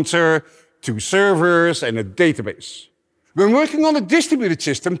load balancer, 2 servers, and a database. When working on a distributed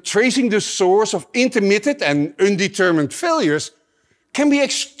system, tracing the source of intermittent and undetermined failures can be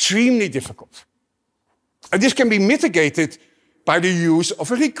extremely difficult. And this can be mitigated by the use of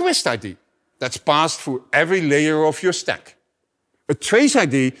a request ID that's passed through every layer of your stack. A trace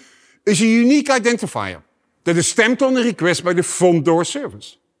ID is a unique identifier that is stamped on a request by the front door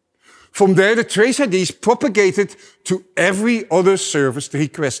service. From there, the trace ID is propagated to every other service the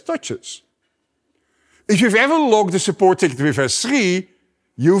request touches. If you've ever logged a support ticket with S3,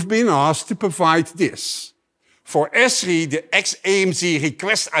 you've been asked to provide this. For S3, the XAMZ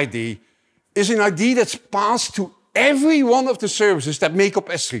request ID is an ID that's passed to every one of the services that make up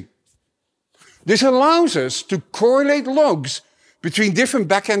S3. This allows us to correlate logs between different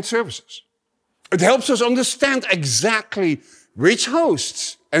backend services. It helps us understand exactly which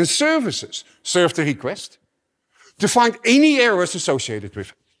hosts and services serve the request, to find any errors associated with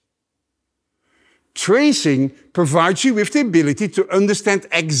it. Tracing provides you with the ability to understand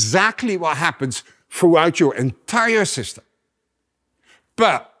exactly what happens throughout your entire system.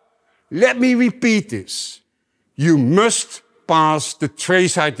 But let me repeat this. You must pass the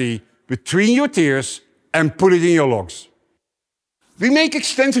trace ID between your tiers and put it in your logs. We make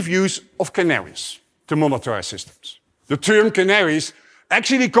extensive use of canaries to monitor our systems. The term canaries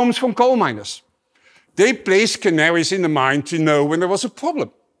actually comes from coal miners. They placed canaries in the mine to know when there was a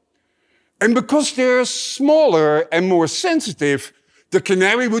problem. And because they're smaller and more sensitive, the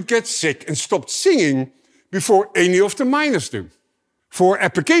canary would get sick and stop singing before any of the miners do. For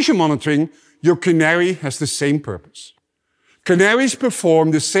application monitoring, your canary has the same purpose. Canaries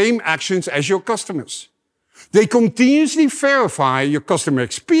perform the same actions as your customers. They continuously verify your customer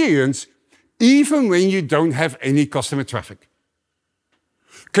experience even when you don't have any customer traffic.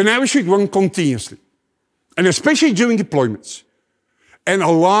 Canaries should run continuously, and especially during deployments, and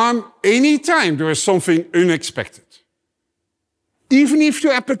alarm any time there is something unexpected. Even if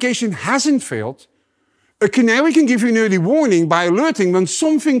your application hasn't failed, a canary can give you an early warning by alerting when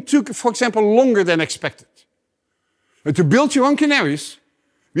something took, for example, longer than expected. And to build your own canaries,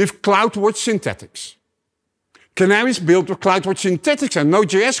 we have CloudWatch Synthetics. Canaries built with CloudWatch Synthetics and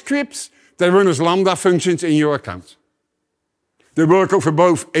Node.js scripts that run as Lambda functions in your account. They work over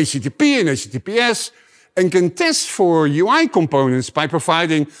both HTTP and HTTPS and can test for UI components by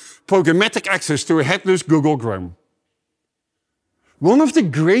providing programmatic access to a headless Google Chrome. One of the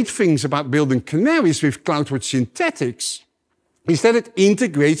great things about building canaries with CloudWatch Synthetics is that it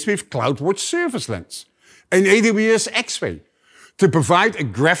integrates with CloudWatch Service Lens and AWS X-Ray to provide a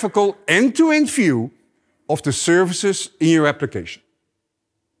graphical end-to-end view of the services in your application.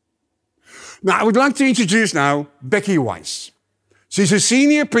 Now, I would like to introduce now Becky Weiss. She's a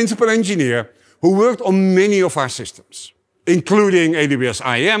senior principal engineer who worked on many of our systems, including AWS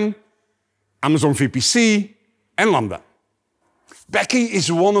IAM, Amazon VPC, and Lambda. Becky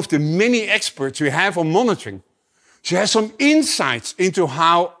is one of the many experts we have on monitoring. She has some insights into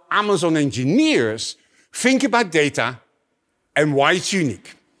how Amazon engineers think about data and why it's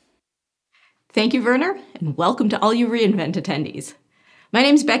unique. Thank you, Werner, and welcome to all you reInvent attendees. My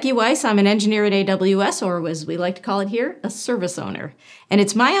name's Becky Weiss. I'm an engineer at AWS, or as we like to call it here, a service owner. And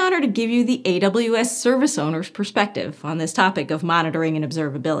it's my honor to give you the AWS service owner's perspective on this topic of monitoring and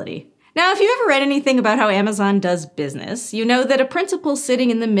observability. Now, if you've ever read anything about how Amazon does business, you know that a principle sitting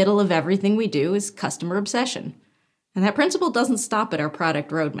in the middle of everything we do is customer obsession. And that principle doesn't stop at our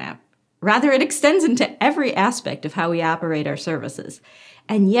product roadmap. Rather, it extends into every aspect of how we operate our services.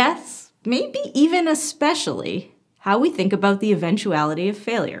 And yes, maybe even especially, how we think about the eventuality of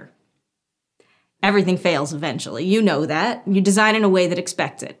failure. Everything fails eventually. You know that. You design in a way that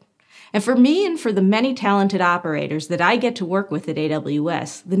expects it. And for me and for the many talented operators that I get to work with at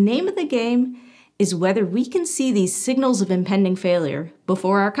AWS, the name of the game is whether we can see these signals of impending failure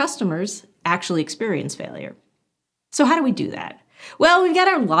before our customers actually experience failure. So how do we do that? Well, we've got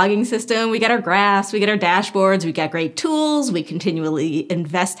our logging system, we got our graphs, we got our dashboards, we got great tools, we continually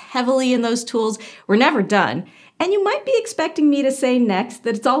invest heavily in those tools. We're never done. And you might be expecting me to say next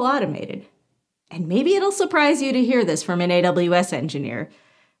that it's all automated. And maybe it'll surprise you to hear this from an AWS engineer,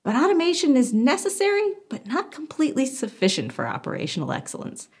 but automation is necessary, but not completely sufficient for operational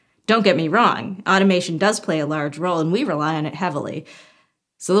excellence. Don't get me wrong, automation does play a large role and we rely on it heavily.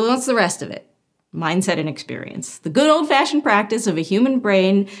 So what's the rest of it? Mindset and experience. The good old-fashioned practice of a human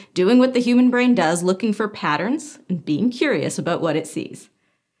brain doing what the human brain does, looking for patterns and being curious about what it sees.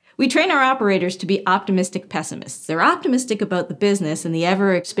 We train our operators to be optimistic pessimists. They're optimistic about the business and the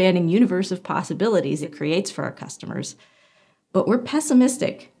ever-expanding universe of possibilities it creates for our customers. But we're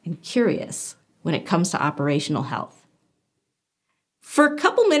pessimistic and curious when it comes to operational health. For a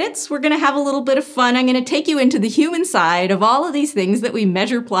couple minutes, we're going to have a little bit of fun. I'm going to take you into the human side of all of these things that we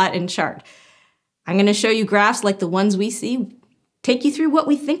measure, plot, and chart. I'm going to show you graphs like the ones we see, take you through what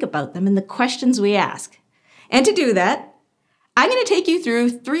we think about them and the questions we ask. And to do that, I'm going to take you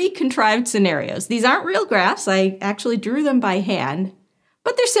through 3 contrived scenarios. These aren't real graphs. I actually drew them by hand,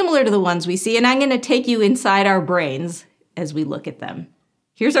 but they're similar to the ones we see, and I'm going to take you inside our brains as we look at them.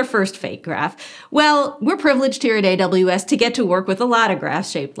 Here's our first fake graph. Well, we're privileged here at AWS to get to work with a lot of graphs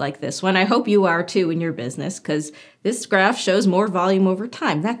shaped like this one. I hope you are too in your business, because this graph shows more volume over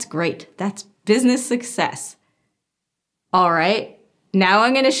time. That's great. That's business success. All right, now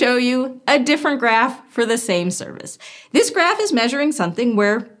I'm going to show you a different graph for the same service. This graph is measuring something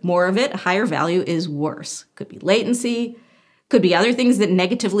where more of it, higher value, is worse. Could be latency, could be other things that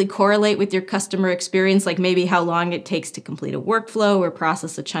negatively correlate with your customer experience, like maybe how long it takes to complete a workflow or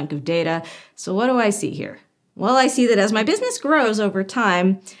process a chunk of data. So what do I see here? Well, I see that as my business grows over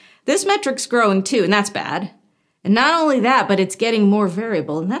time, this metric's growing too, and that's bad. And not only that, but it's getting more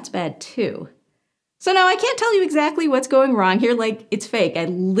variable, and that's bad too. So now I can't tell you exactly what's going wrong here, like it's fake. I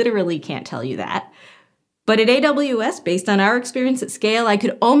literally can't tell you that. But at AWS, based on our experience at scale, I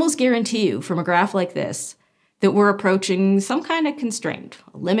could almost guarantee you from a graph like this that we're approaching some kind of constraint,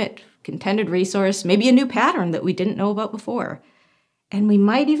 a limit, contended resource, maybe a new pattern that we didn't know about before. And we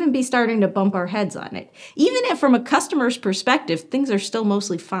might even be starting to bump our heads on it. Even if from a customer's perspective, things are still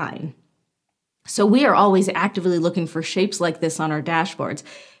mostly fine. So we are always actively looking for shapes like this on our dashboards,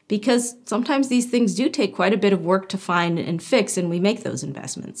 because sometimes these things do take quite a bit of work to find and fix, and we make those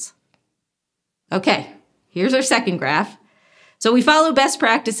investments. Okay, here's our second graph. So we follow best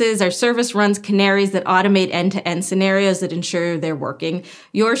practices. Our service runs canaries that automate end-to-end scenarios that ensure they're working.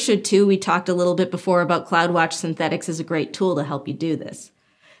 Yours should too. We talked a little bit before about CloudWatch Synthetics as a great tool to help you do this.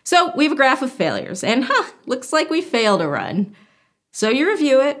 So we have a graph of failures, and looks like we failed a run. So you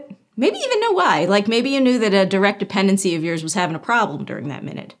review it. Maybe even know why, like maybe you knew that a direct dependency of yours was having a problem during that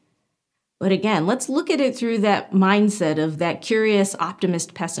minute. But again, let's look at it through that mindset of that curious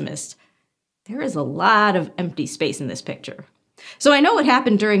optimist pessimist. There is a lot of empty space in this picture. So I know what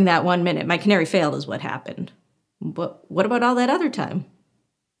happened during that 1 minute. My canary failed is what happened. But what about all that other time?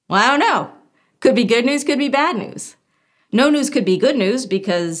 Well, I don't know. Could be good news, could be bad news. No news could be good news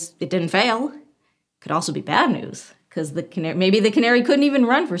because it didn't fail. Could also be bad news, because maybe the canary couldn't even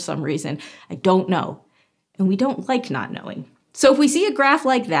run for some reason. I don't know. And we don't like not knowing. So if we see a graph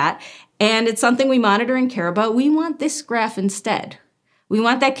like that, and it's something we monitor and care about, we want this graph instead. We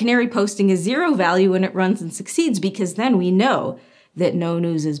want that canary posting a 0 value when it runs and succeeds, because then we know that no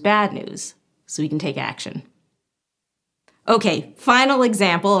news is bad news, so we can take action. Okay, final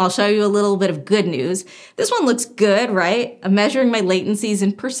example. I'll show you a little bit of good news. This one looks good, right? I'm measuring my latencies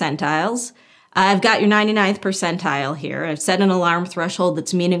in percentiles. I've got your 99th percentile here. I've set an alarm threshold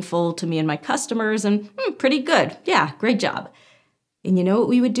that's meaningful to me and my customers, and pretty good. Yeah, great job. And you know what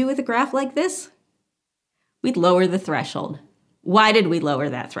we would do with a graph like this? We'd lower the threshold. Why did we lower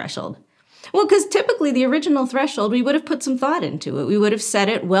that threshold? Well, because typically the original threshold, we would have put some thought into it. We would have set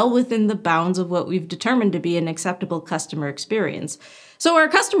it well within the bounds of what we've determined to be an acceptable customer experience. So our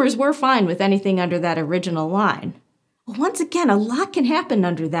customers were fine with anything under that original line. Well, once again, a lot can happen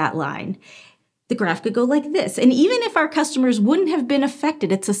under that line. The graph could go like this. And even if our customers wouldn't have been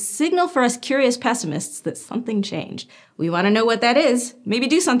affected, it's a signal for us curious pessimists that something changed. We want to know what that is, maybe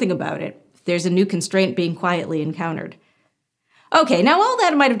do something about it, if there's a new constraint being quietly encountered. Okay, now all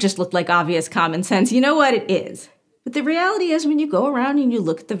that might have just looked like obvious common sense. You know what? It is. But the reality is when you go around and you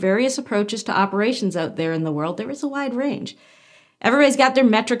look at the various approaches to operations out there in the world, there is a wide range. Everybody's got their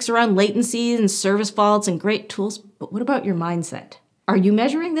metrics around latency and service faults and great tools, but what about your mindset? Are you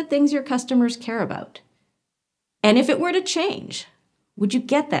measuring the things your customers care about? And if it were to change, would you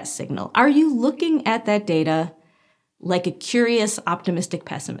get that signal? Are you looking at that data like a curious, optimistic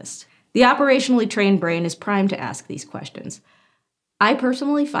pessimist? The operationally trained brain is primed to ask these questions. I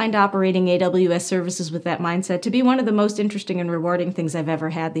personally find operating AWS services with that mindset to be one of the most interesting and rewarding things I've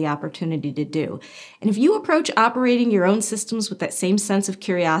ever had the opportunity to do. And if you approach operating your own systems with that same sense of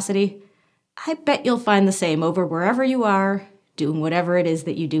curiosity, I bet you'll find the same over wherever you are, doing whatever it is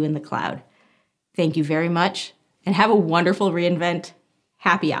that you do in the cloud. Thank you very much, and have a wonderful reInvent.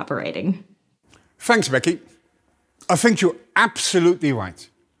 Happy operating. Thanks, Becky. I think you're absolutely right.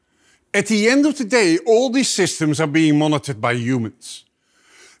 At the end of the day, all these systems are being monitored by humans.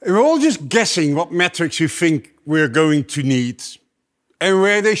 And we're all just guessing what metrics we think we're going to need and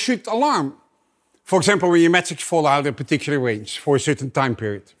where they should alarm. For example, when your metrics fall out of a particular range for a certain time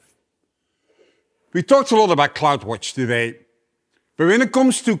period. We talked a lot about CloudWatch today, but when it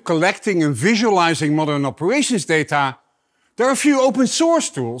comes to collecting and visualizing modern operations data, there are a few open source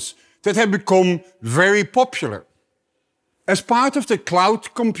tools that have become very popular. As part of the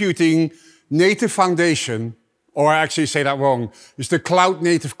Cloud Computing Native Foundation, or I actually say that wrong, it's the Cloud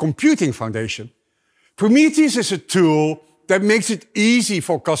Native Computing Foundation, Prometheus is a tool that makes it easy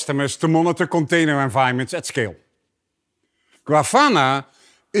for customers to monitor container environments at scale. Grafana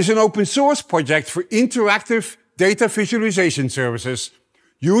is an open source project for interactive data visualization services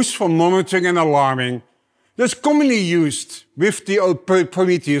used for monitoring and alarming that's commonly used with the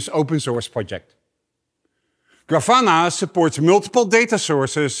Prometheus open source project. Grafana supports multiple data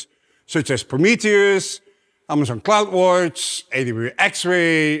sources such as Prometheus, Amazon CloudWatch, AWS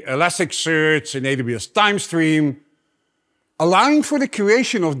X-Ray, Elasticsearch, and AWS TimeStream, allowing for the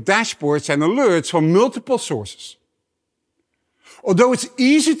creation of dashboards and alerts from multiple sources. Although it's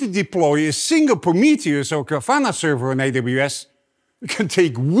easy to deploy a single Prometheus or Grafana server on AWS, it can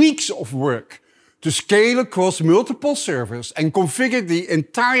take weeks of work to scale across multiple servers and configure the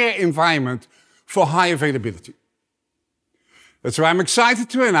entire environment for high availability. That's why I'm excited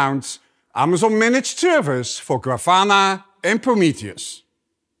to announce Amazon Managed Servers for Grafana and Prometheus.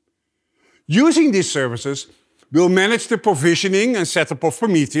 Using these services, we'll manage the provisioning and setup of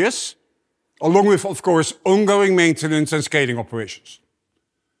Prometheus, along with, of course, ongoing maintenance and scaling operations.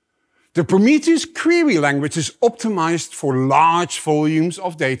 The Prometheus query language is optimized for large volumes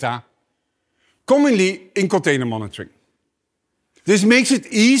of data, commonly in container monitoring. This makes it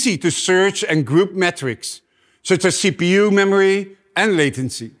easy to search and group metrics, such as CPU memory and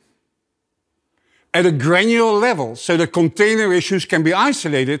latency, at a granular level so that container issues can be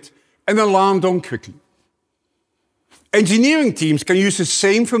isolated and alarmed on quickly. Engineering teams can use the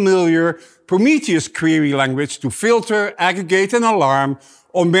same familiar Prometheus query language to filter, aggregate, and alarm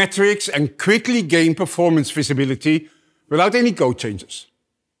on metrics and quickly gain performance visibility without any code changes.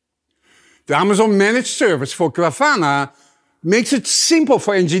 The Amazon Managed Service for Grafana makes it simple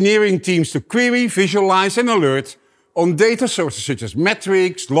for engineering teams to query, visualize, and alert on data sources such as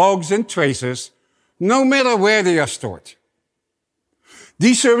metrics, logs, and traces, no matter where they are stored.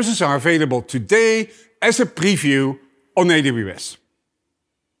 These services are available today as a preview on AWS.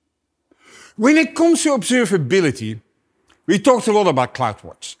 When it comes to observability, we talked a lot about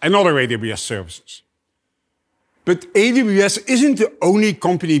CloudWatch and other AWS services. But AWS isn't the only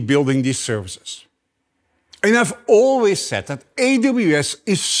company building these services. And I've always said that AWS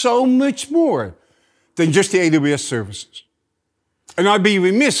is so much more than just the AWS services. And I'd be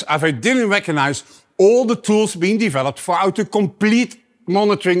remiss if I didn't recognize all the tools being developed for our complete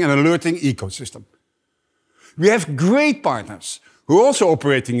monitoring and alerting ecosystem. We have great partners who are also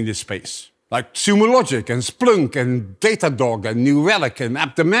operating in this space, like Sumo Logic and Splunk and Datadog and New Relic and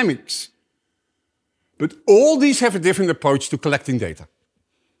AppDynamics. But all these have a different approach to collecting data.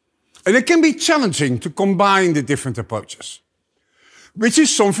 And it can be challenging to combine the different approaches, which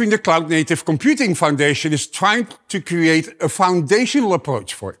is something the Cloud Native Computing Foundation is trying to create a foundational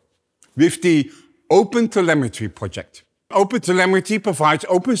approach for with the OpenTelemetry project. OpenTelemetry provides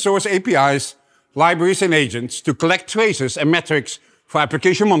open source APIs, libraries, and agents to collect traces and metrics for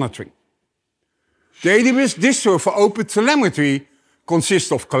application monitoring. The AWS Distro for OpenTelemetry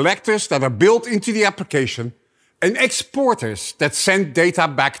consists of collectors that are built into the application and exporters that send data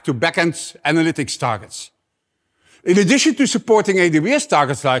back to backend analytics targets. In addition to supporting AWS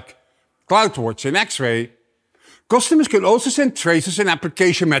targets like CloudWatch and X-Ray, customers can also send traces and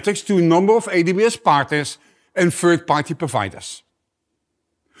application metrics to a number of AWS partners and third-party providers.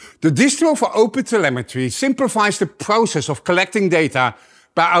 The distro for OpenTelemetry simplifies the process of collecting data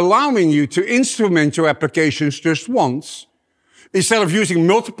by allowing you to instrument your applications just once, instead of using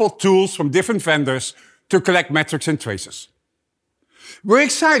multiple tools from different vendors to collect metrics and traces. We're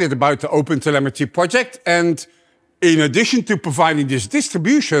excited about the OpenTelemetry project, and in addition to providing this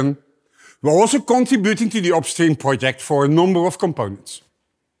distribution, we're also contributing to the upstream project for a number of components.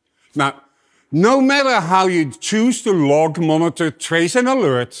 Now, no matter how you choose to log, monitor, trace, and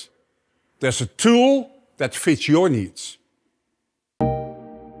alert, there's a tool that fits your needs.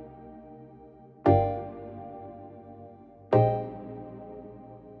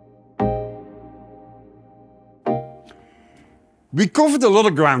 We covered a lot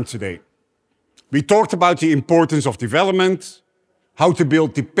of ground today. We talked about the importance of development, how to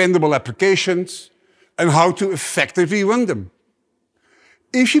build dependable applications, and how to effectively run them.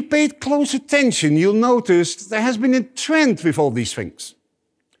 If you paid close attention, you'll notice that there has been a trend with all these things.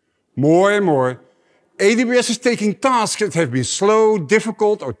 More and more, AWS is taking tasks that have been slow,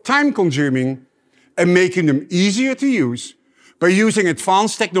 difficult, or time-consuming and making them easier to use by using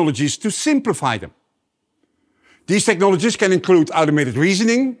advanced technologies to simplify them. These technologies can include automated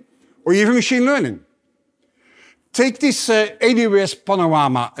reasoning or even machine learning. Take this AWS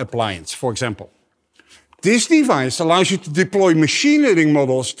Panorama appliance, for example. This device allows you to deploy machine learning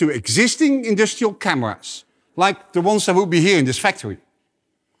models to existing industrial cameras, like the ones that will be here in this factory.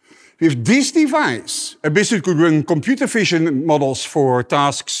 With this device, a business could run computer vision models for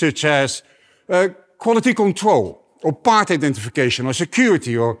tasks such as quality control, or part identification, or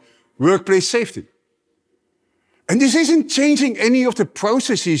security, or workplace safety. And this isn't changing any of the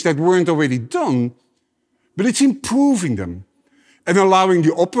processes that weren't already done, but it's improving them and allowing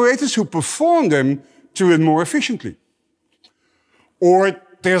the operators who perform them to run more efficiently. Or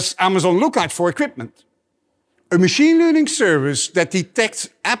there's Amazon Lookout for equipment, a machine learning service that detects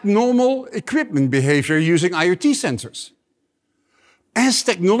abnormal equipment behavior using IoT sensors. As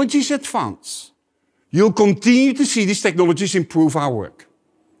technologies advance, you'll continue to see these technologies improve our work,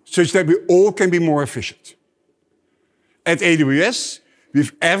 such that we all can be more efficient. At AWS,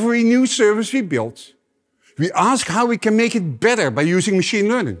 with every new service we build, we ask how we can make it better by using machine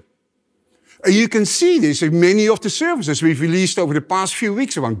learning. And you can see this in many of the services we've released over the past few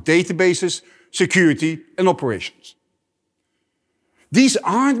weeks around databases, security, and operations. These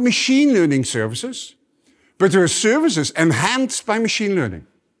aren't machine learning services, but they're services enhanced by machine learning.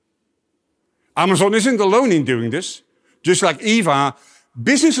 Amazon isn't alone in doing this. Just like Eva,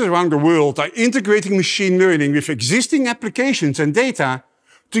 businesses around the world are integrating machine learning with existing applications and data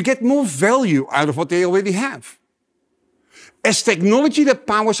to get more value out of what they already have. As technology that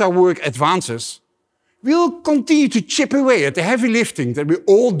powers our work advances, we'll continue to chip away at the heavy lifting that we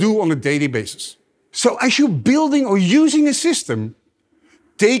all do on a daily basis. So as you're building or using a system,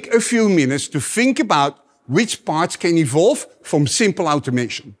 take a few minutes to think about which parts can evolve from simple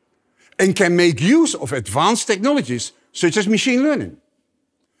automation and can make use of advanced technologies such as machine learning.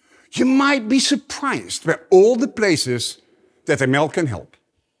 You might be surprised by all the places that ML can help.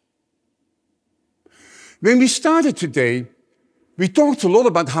 When we started today, we talked a lot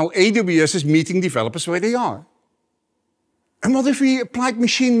about how AWS is meeting developers where they are. And what if we applied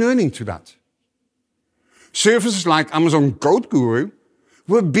machine learning to that? Services like Amazon Code Guru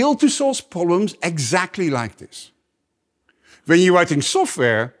were built to solve problems exactly like this. When you're writing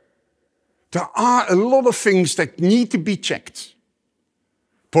software, there are a lot of things that need to be checked.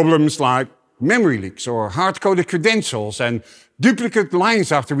 Problems like memory leaks or hard-coded credentials and duplicate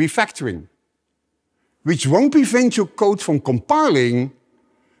lines after refactoring, which won't prevent your code from compiling,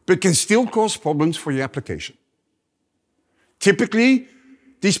 but can still cause problems for your application. Typically,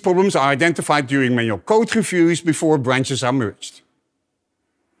 these problems are identified during manual code reviews before branches are merged.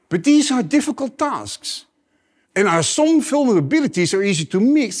 But these are difficult tasks, and some vulnerabilities are easy to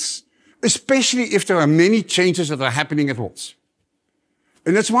miss, especially if there are many changes that are happening at once.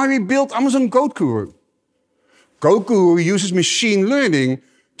 And that's why we built Amazon Code Guru. Code Guru uses machine learning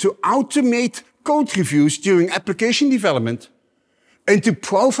to automate code reviews during application development and to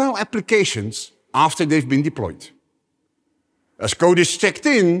profile applications after they've been deployed. As code is checked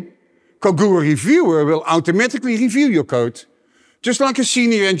in, Code Guru Reviewer will automatically review your code, just like a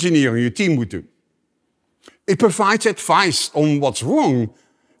senior engineer on your team would do. It provides advice on what's wrong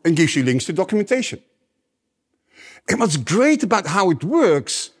and gives you links to documentation. And what's great about how it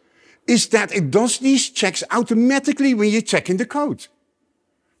works is that it does these checks automatically when you check in the code,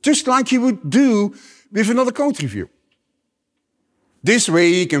 just like you would do with another code review. This way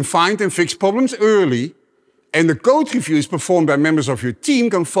you can find and fix problems early, and the code reviews performed by members of your team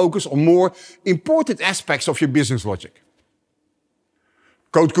can focus on more important aspects of your business logic.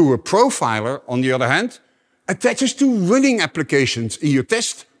 Code Guru Profiler, on the other hand, attaches to running applications in your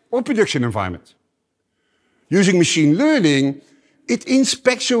test or production environment. Using machine learning, it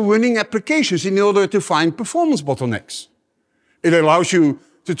inspects your running applications in order to find performance bottlenecks. It allows you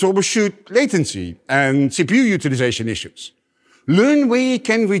to troubleshoot latency and CPU utilization issues, learn where you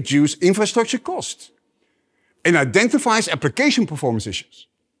can reduce infrastructure costs, and identifies application performance issues.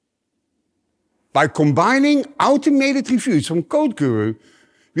 By combining automated reviews from Code Guru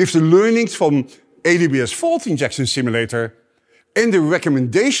with the learnings from AWS Fault Injection Simulator and the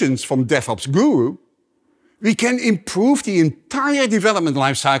recommendations from DevOps Guru, we can improve the entire development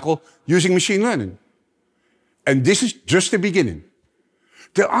lifecycle using machine learning. And this is just the beginning.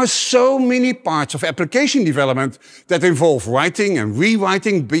 There are so many parts of application development that involve writing and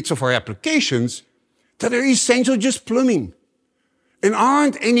rewriting bits of our applications that are essential just plumbing and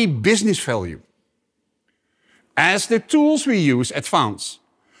aren't any business value. As the tools we use advance,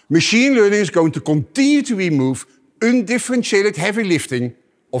 machine learning is going to continue to remove undifferentiated heavy lifting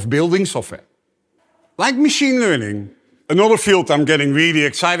of building software. Like machine learning, another field I'm getting really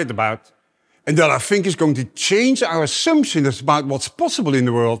excited about, and that I think is going to change our assumptions about what's possible in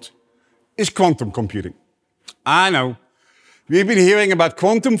the world, is quantum computing. I know, we've been hearing about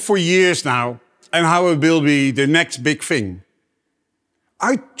quantum for years now, and how it will be the next big thing.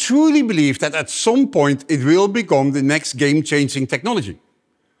 I truly believe that at some point it will become the next game-changing technology.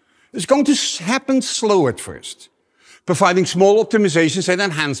 It's going to happen slow at first, providing small optimizations and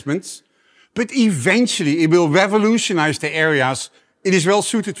enhancements, but eventually it will revolutionize the areas it is well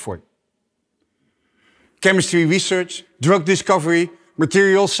suited for. Chemistry research, drug discovery,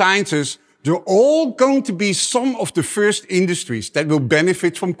 material sciences, they're all going to be some of the first industries that will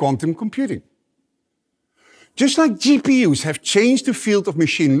benefit from quantum computing. Just like GPUs have changed the field of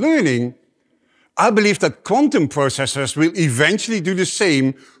machine learning, I believe that quantum processors will eventually do the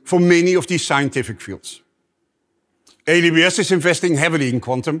same for many of these scientific fields. AWS is investing heavily in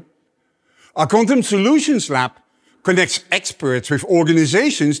quantum. Our Quantum Solutions Lab connects experts with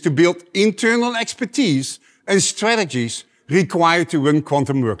organizations to build internal expertise and strategies required to run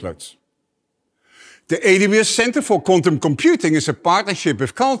quantum workloads. The AWS Center for Quantum Computing is a partnership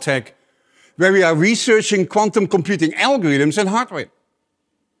with Caltech, where we are researching quantum computing algorithms and hardware.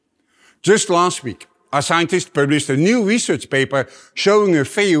 Just last week, our scientists published a new research paper showing a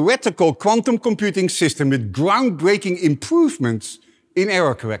theoretical quantum computing system with groundbreaking improvements in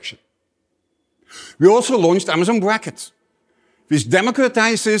error correction. We also launched Amazon Braket, which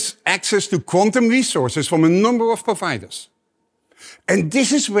democratizes access to quantum resources from a number of providers. And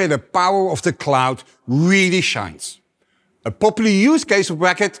this is where the power of the cloud really shines. A popular use case of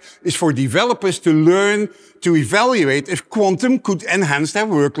Braket is for developers to learn to evaluate if quantum could enhance their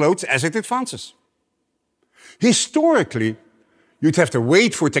workloads as it advances. Historically, you'd have to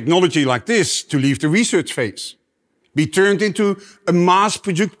wait for technology like this to leave the research phase, be turned into a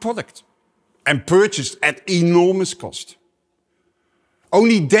mass-produced product, and purchased at enormous cost.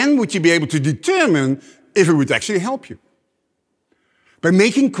 Only then would you be able to determine if it would actually help you. By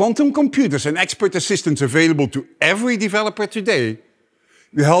making quantum computers and expert assistants available to every developer today,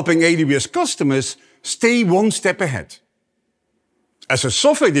 we're helping AWS customers stay one step ahead. As a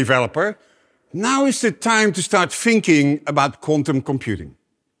software developer, now is the time to start thinking about quantum computing.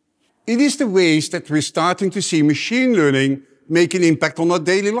 It is the ways that we're starting to see machine learning make an impact on our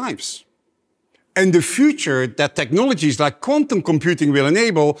daily lives. And the future that technologies like quantum computing will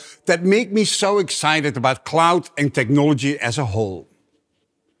enable that make me so excited about cloud and technology as a whole.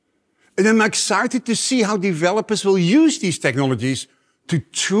 And I'm excited to see how developers will use these technologies to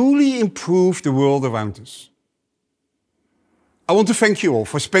truly improve the world around us. I want to thank you all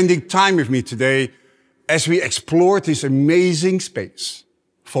for spending time with me today as we explore this amazing space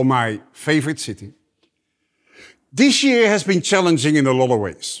for my favorite city. This year has been challenging in a lot of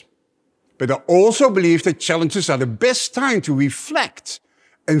ways. But I also believe that challenges are the best time to reflect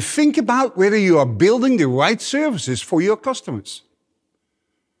and think about whether you are building the right services for your customers.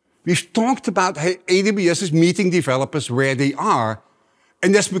 We've talked about how AWS is meeting developers where they are,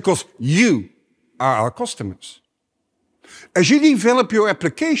 and that's because you are our customers. As you develop your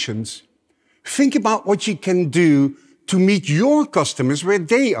applications, think about what you can do to meet your customers where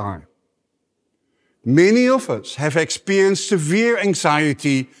they are. Many of us have experienced severe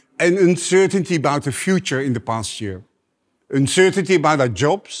anxiety and uncertainty about the future in the past year. Uncertainty about our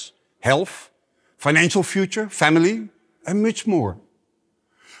jobs, health, financial future, family, and much more.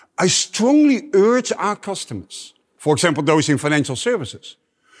 I strongly urge our customers, for example, those in financial services,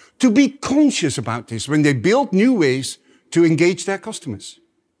 to be conscious about this when they build new ways to engage their customers.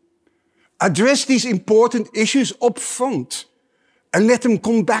 Address these important issues up front and let them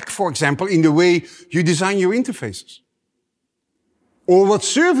come back, for example, in the way you design your interfaces. Or what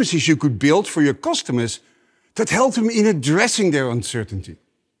services you could build for your customers that help them in addressing their uncertainty.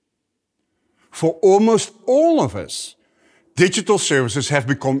 For almost all of us, digital services have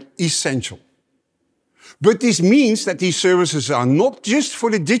become essential. But this means that these services are not just for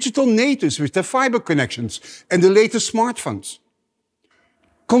the digital natives with their fiber connections and the latest smartphones.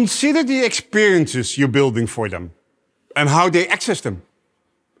 Consider the experiences you're building for them and how they access them.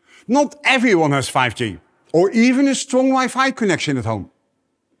 Not everyone has 5G or even a strong Wi-Fi connection at home.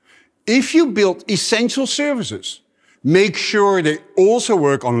 If you build essential services, make sure they also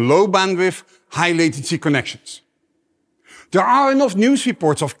work on low bandwidth, high latency connections. There are enough news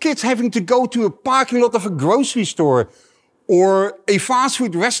reports of kids having to go to a parking lot of a grocery store or a fast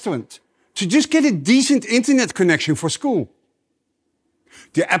food restaurant to just get a decent internet connection for school.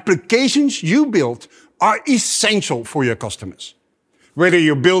 The applications you build are essential for your customers. Whether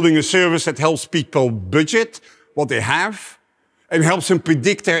you're building a service that helps people budget what they have and helps them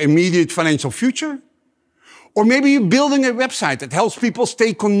predict their immediate financial future, or maybe you're building a website that helps people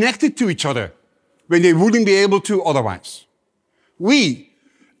stay connected to each other when they wouldn't be able to otherwise. We,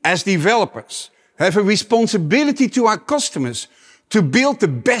 as developers, have a responsibility to our customers to build the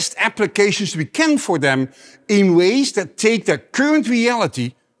best applications we can for them in ways that take their current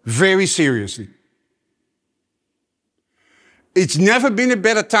reality very seriously. It's never been a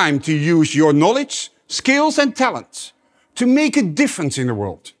better time to use your knowledge, skills and talents to make a difference in the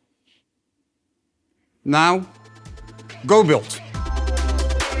world. Now, go build.